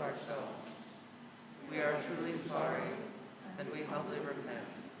neighbors as ourselves. We are truly sorry, and we humbly repent.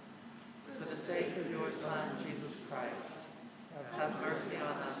 For the sake of your Son, Jesus Christ, have mercy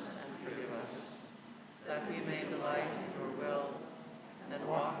on us and forgive us, that we may delight in your will and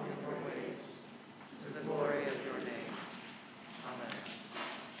walk in your ways, to the glory of your name. Amen.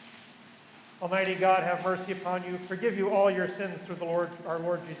 Almighty God, have mercy upon you, forgive you all your sins through our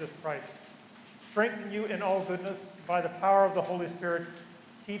Lord Jesus Christ. Strengthen you in all goodness, by the power of the Holy Spirit,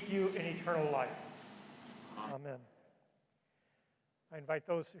 keep you in eternal life. Amen. I invite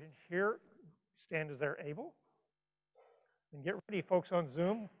those here, stand as they're able. And get ready, folks on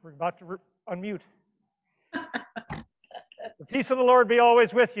Zoom. We're about to unmute. The peace of the Lord be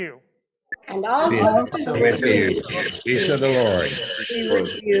always with you. And also with you. Peace of the Lord. Be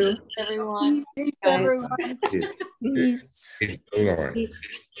with you, everyone. Peace, everyone. Peace. Peace. Peace of the Lord. Peace,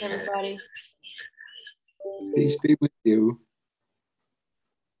 everybody. Peace be with you.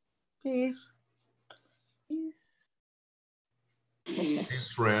 Peace.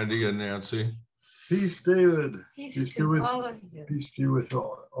 Peace, Randy and Nancy. Peace, David. Peace be to with all of you. Peace be with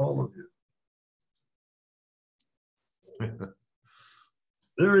all of you.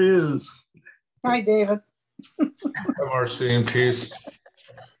 There he is. Hi, David. Hi, Marcine. Peace.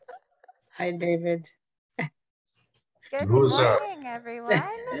 Hi, David. Good Who's that? morning,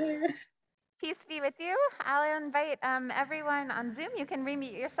 everyone. Peace be with you. I'll invite everyone on Zoom. You can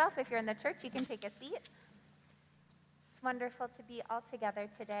remute yourself. If you're in the church, you can take a seat. It's wonderful to be all together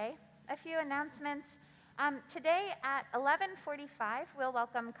today. A few announcements. Today at 11:45, we'll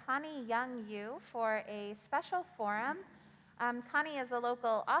welcome Connie Young Yu for a special forum. Connie is a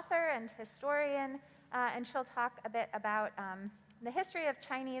local author and historian, and she'll talk a bit about the history of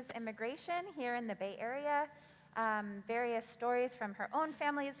Chinese immigration here in the Bay Area, various stories from her own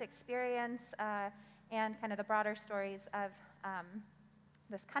family's experience, and kind of the broader stories of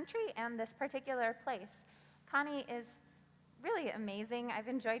this country and this particular place. Connie is really amazing. I've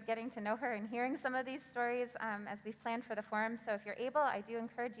enjoyed getting to know her and hearing some of these stories as we've planned for the forum. So if you're able, I do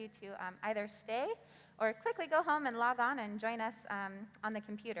encourage you to either stay or quickly go home and log on and join us on the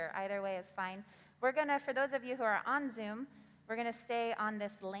computer. Either way is fine. We're gonna, for those of you who are on Zoom, we're gonna stay on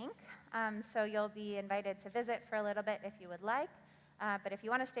this link. So you'll be invited to visit for a little bit if you would like. But if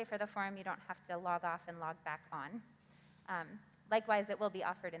you wanna stay for the forum, you don't have to log off and log back on. Likewise, it will be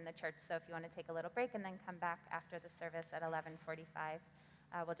offered in the church, so if you want to take a little break and then come back after the service at 11:45,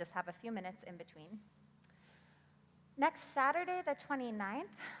 we'll just have a few minutes in between. Next Saturday, the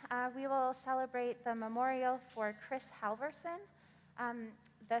 29th, we will celebrate the memorial for Chris Halverson.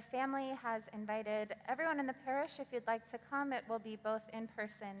 The family has invited everyone in the parish. If you'd like to come, it will be both in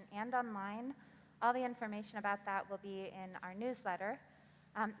person and online. All the information about that will be in our newsletter.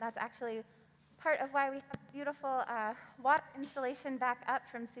 That's actually part of why we have beautiful water installation back up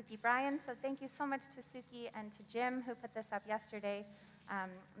from Suki Bryan. So thank you so much to Suki and to Jim who put this up yesterday.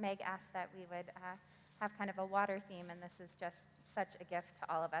 Meg asked that we would have kind of a water theme, and this is just such a gift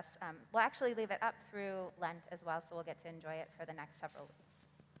to all of us. We'll actually leave it up through Lent as well, so we'll get to enjoy it for the next several weeks.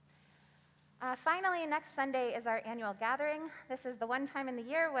 Finally, next Sunday is our annual gathering. This is the one time in the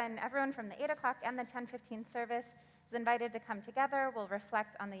year when everyone from the 8 o'clock and the 10:15 service is invited to come together. We'll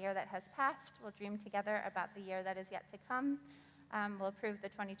reflect on the year that has passed. We'll dream together about the year that is yet to come. We'll approve the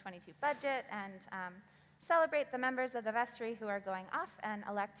 2022 budget and celebrate the members of the vestry who are going off and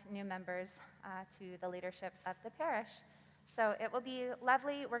elect new members to the leadership of the parish. So it will be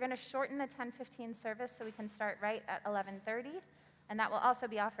lovely. We're going to shorten the 10:15 service so we can start right at 11:30, and that will also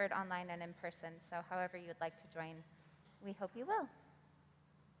be offered online and in person. So however you'd like to join, we hope you will.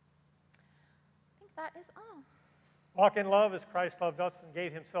 I think that is all. Walk in love as Christ loved us and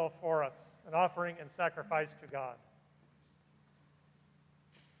gave himself for us, an offering and sacrifice to God.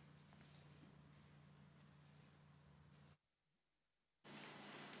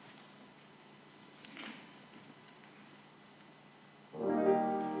 My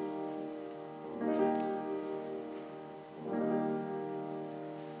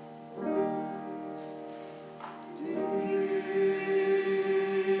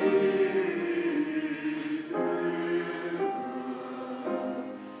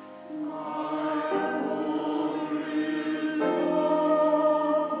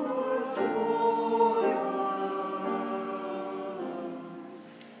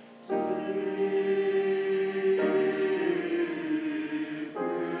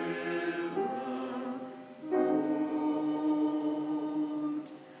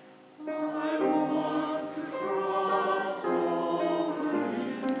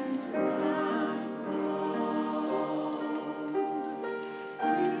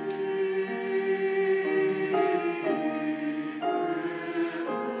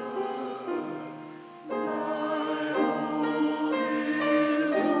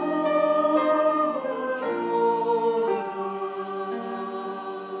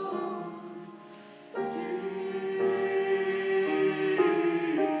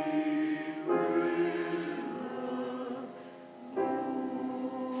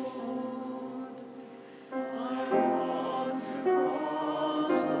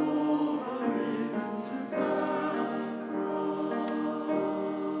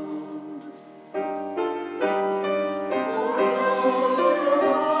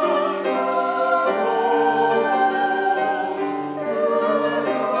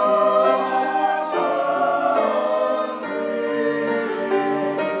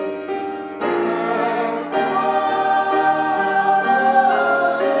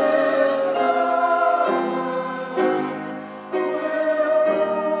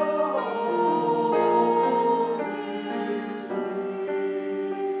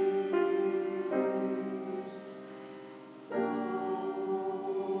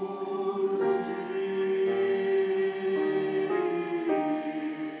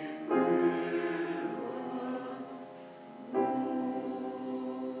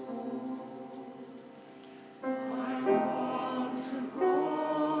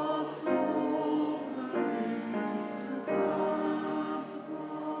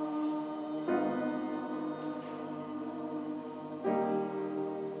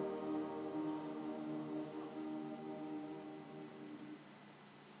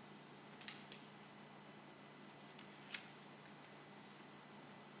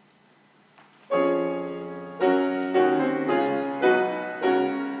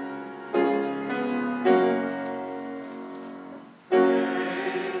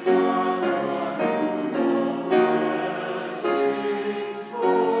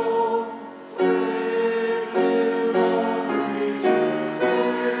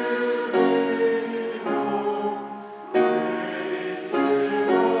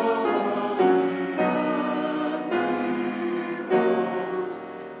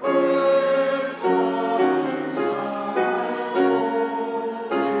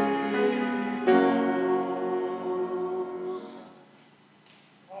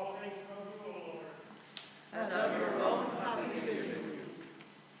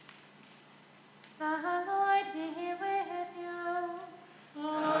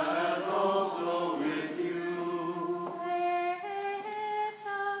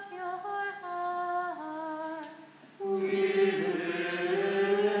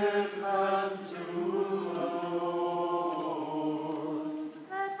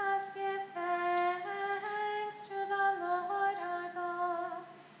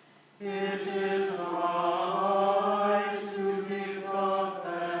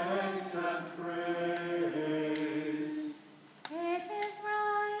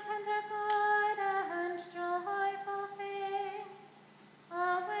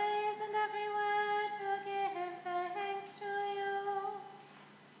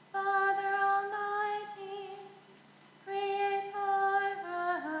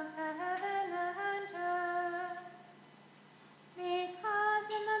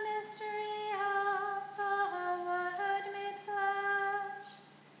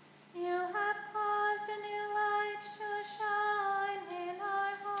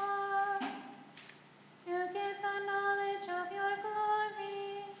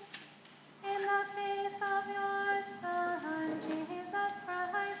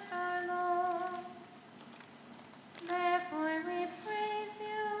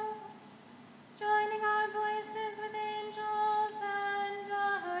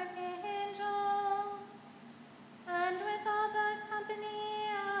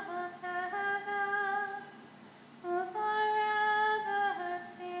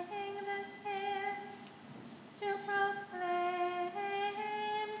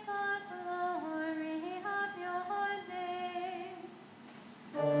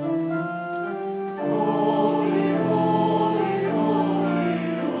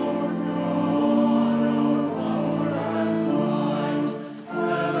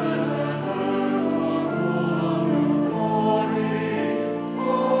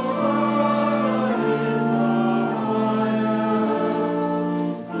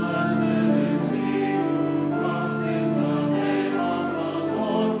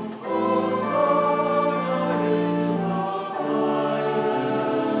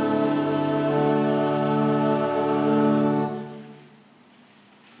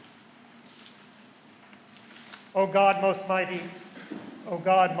O God most mighty, O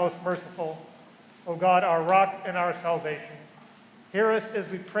God most merciful, O God, our rock and our salvation, hear us as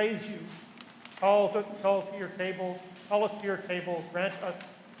we praise you. Call us to your table, grant us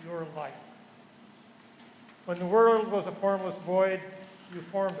your life. When the world was a formless void, you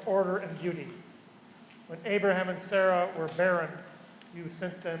formed order and beauty. When Abraham and Sarah were barren, you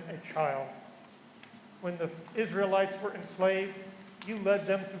sent them a child. When the Israelites were enslaved, you led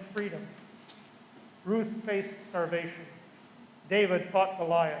them to freedom. Ruth faced starvation. David fought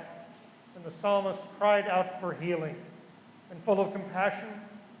Goliath, and the psalmist cried out for healing. And full of compassion,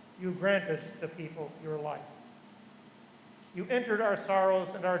 you granted the people your life. You entered our sorrows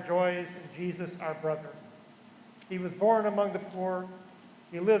and our joys in Jesus, our brother. He was born among the poor.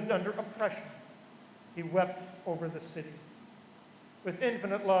 He lived under oppression. He wept over the city. With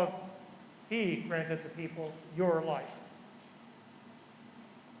infinite love, he granted the people your life.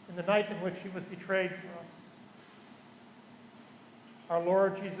 In the night in which he was betrayed for us, our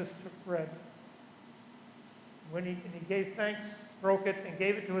Lord Jesus took bread. When he gave thanks, broke it, and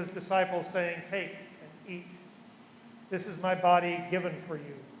gave it to his disciples, saying, "Take and eat. This is my body given for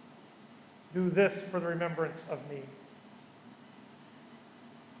you. Do this for the remembrance of me."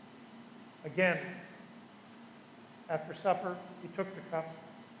 Again, after supper, he took the cup,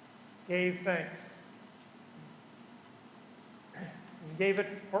 gave thanks, and gave it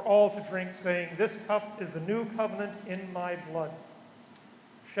for all to drink, saying, "This cup is the new covenant in my blood,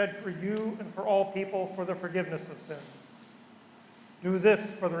 shed for you and for all people for the forgiveness of sins. Do this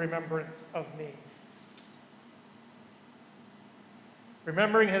for the remembrance of me."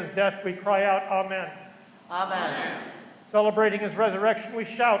 Remembering his death, we cry out, Amen. Amen. Celebrating his resurrection, we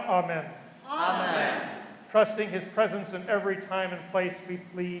shout, Amen. Amen. Trusting his presence in every time and place, we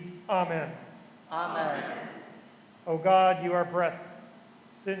plead, Amen. Amen. O God, you are breath.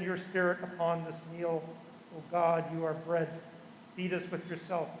 Send your Spirit upon this meal. O God, you are bread. Feed us with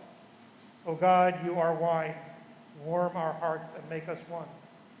yourself. O God, you are wine. Warm our hearts and make us one.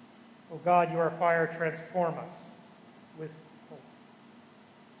 O God, you are fire. Transform us with hope.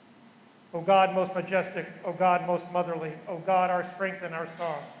 O God, most majestic. O God, most motherly. O God, our strength and our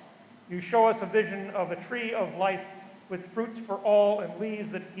song. You show us a vision of a tree of life with fruits for all and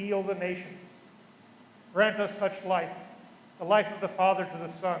leaves that heal the nations. Grant us such life, the life of the Father to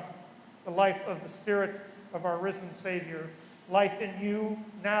the Son, the life of the Spirit of our risen Savior, life in you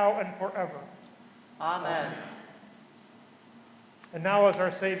now and forever. Amen. And now, as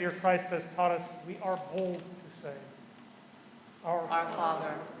our Savior Christ has taught us, we are bold to say, Our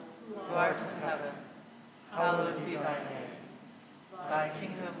Father, who art in heaven, hallowed be thy name. Thy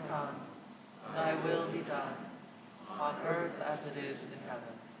kingdom come, thy will be done, on earth as it is in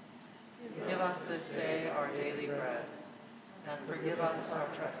heaven. Give us this day our daily bread, and forgive us our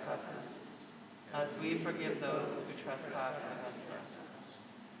trespasses, as we forgive those who trespass against us.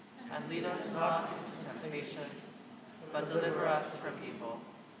 And lead us not into temptation, but deliver us from evil.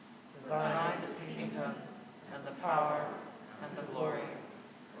 For thine is the kingdom, and the power, and the glory,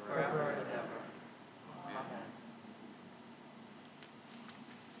 forever and ever. Amen.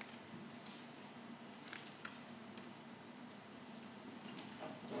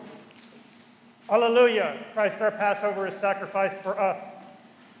 Hallelujah! Christ our Passover is sacrificed for us.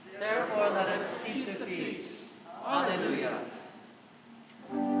 Therefore let us keep the feast. Alleluia.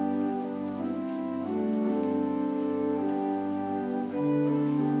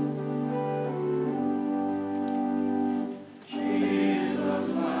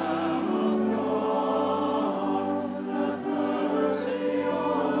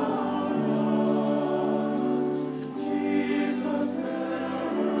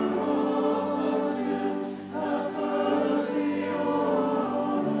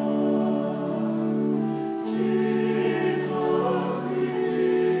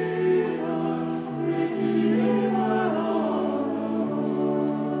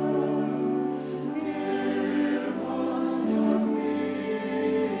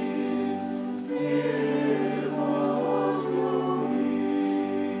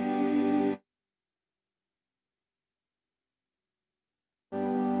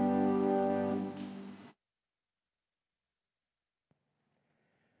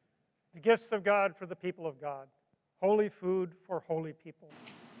 The gifts of God for the people of God. Holy food for holy people.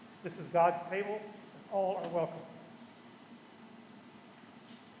 This is God's table, and all are welcome.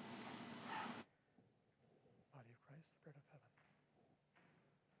 Body of Christ, the bread of heaven.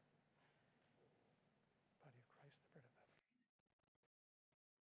 Body of Christ, the bread of heaven.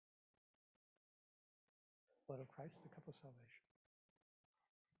 Blood of Christ, the cup of salvation.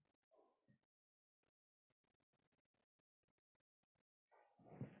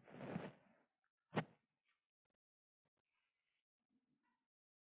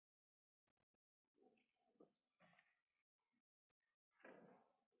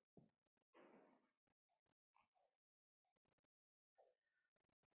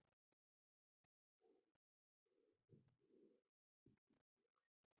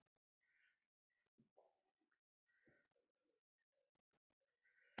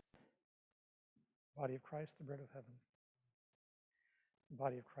 Body of Christ, the bread of heaven.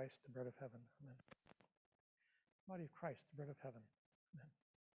 Body of Christ, the bread of heaven. Amen. Body of Christ, the bread of heaven. Amen.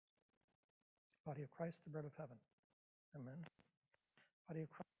 Body of Christ, the bread of heaven. Amen. Body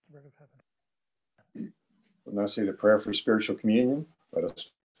of Christ, the bread of heaven. We'll now say the prayer for spiritual communion. Let us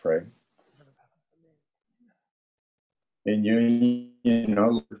pray. In union, O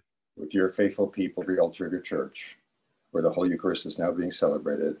Lord, with your faithful people, every altar of your church, where the Holy Eucharist is now being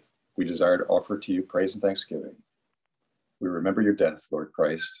celebrated, we desire to offer to you praise and thanksgiving. We remember your death, Lord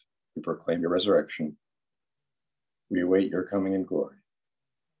Christ. We proclaim your resurrection. We await your coming in glory.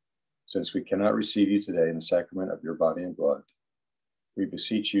 Since we cannot receive you today in the sacrament of your body and blood, we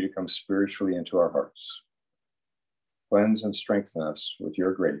beseech you to come spiritually into our hearts. Cleanse and strengthen us with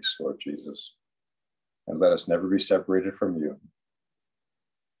your grace, Lord Jesus, and let us never be separated from you.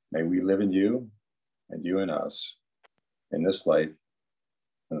 May we live in you and you in us, in this life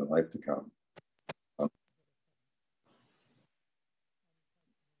and the life to come. Amen.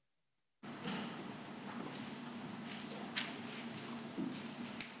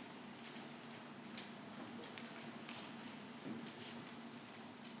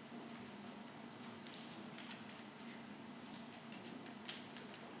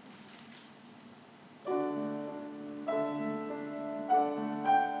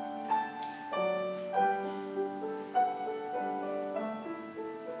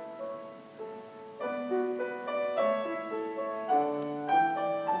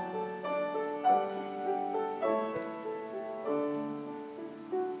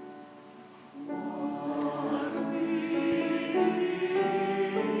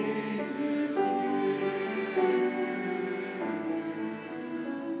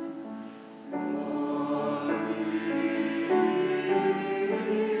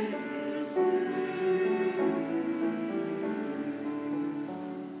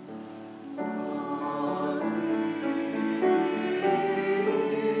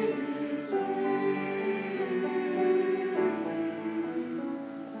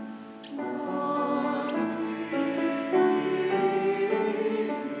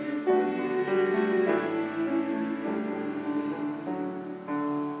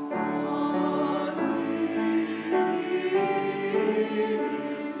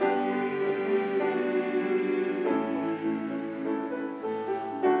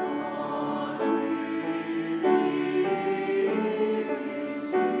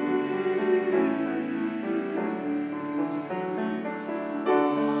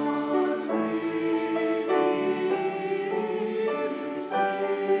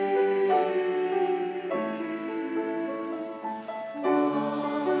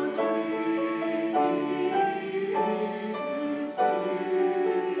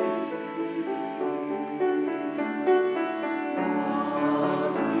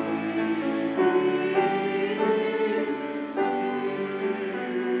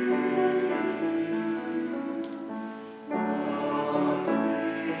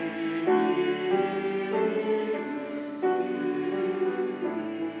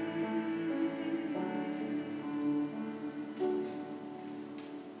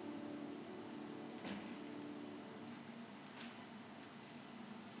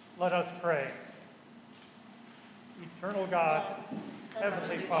 Let us pray. Eternal God,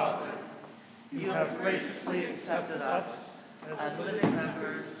 Heavenly Father, you have graciously accepted us as living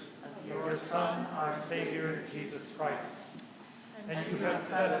members of your Son, our Savior, Jesus Christ. And you have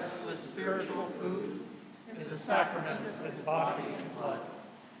fed us with spiritual food in the sacrament of his body and blood.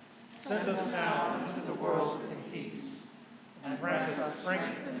 Send us now into the world in peace, and grant us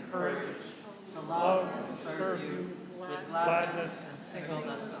strength and courage to love and serve you with gladness and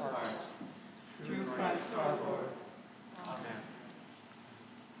singleness of heart. Through Christ our Lord. Amen.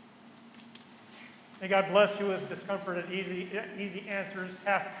 May God bless you with discomforted, easy answers,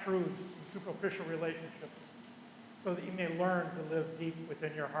 half-truths, and superficial relationships, so that you may learn to live deep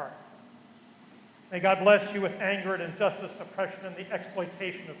within your heart. May God bless you with anger and injustice, oppression, and the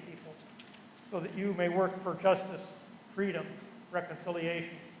exploitation of people, so that you may work for justice, freedom,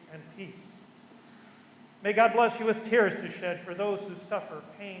 reconciliation, and peace. May God bless you with tears to shed for those who suffer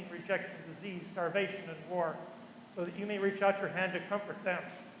pain, rejection, disease, starvation, and war, so that you may reach out your hand to comfort them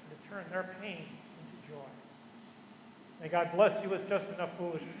and to turn their pain into joy. May God bless you with just enough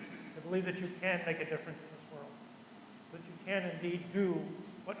foolishness to believe that you can make a difference in this world, that you can indeed do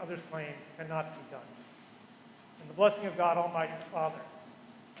what others claim cannot be done. And the blessing of God Almighty, Father,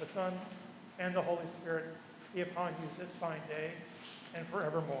 the Son, and the Holy Spirit be upon you this fine day and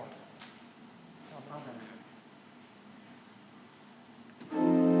forevermore. Amen.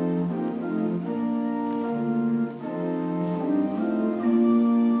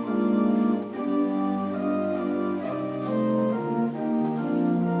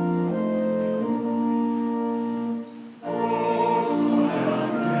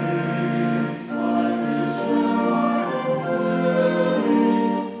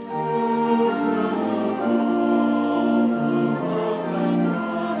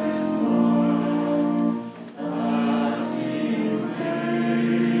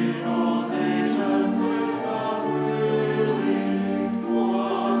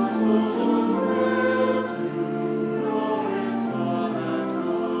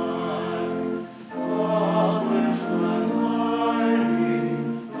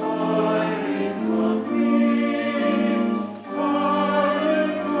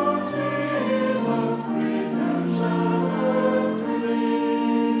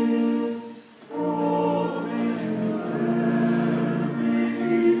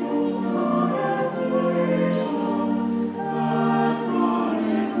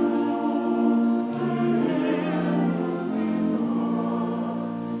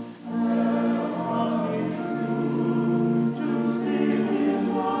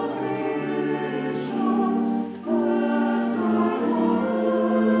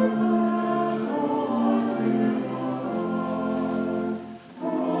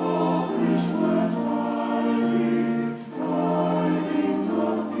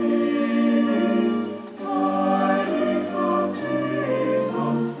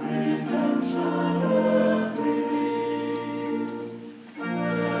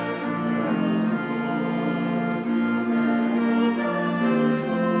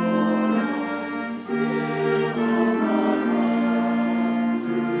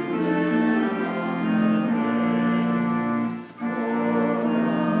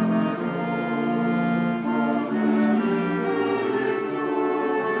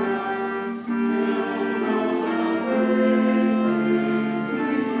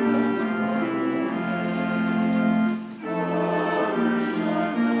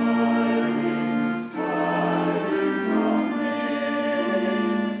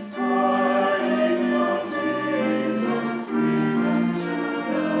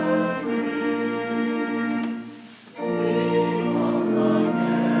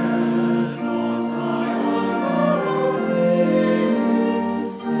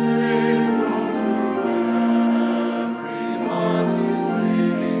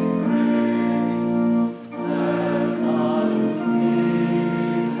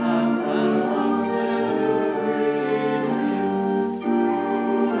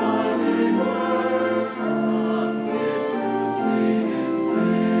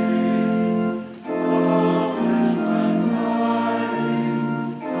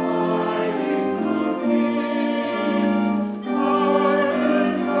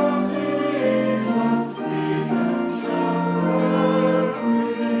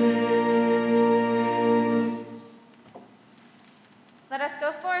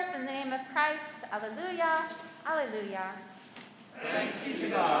 forth in the name of Christ. Alleluia, alleluia. Thanks be to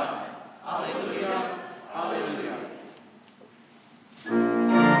God. Alleluia, alleluia.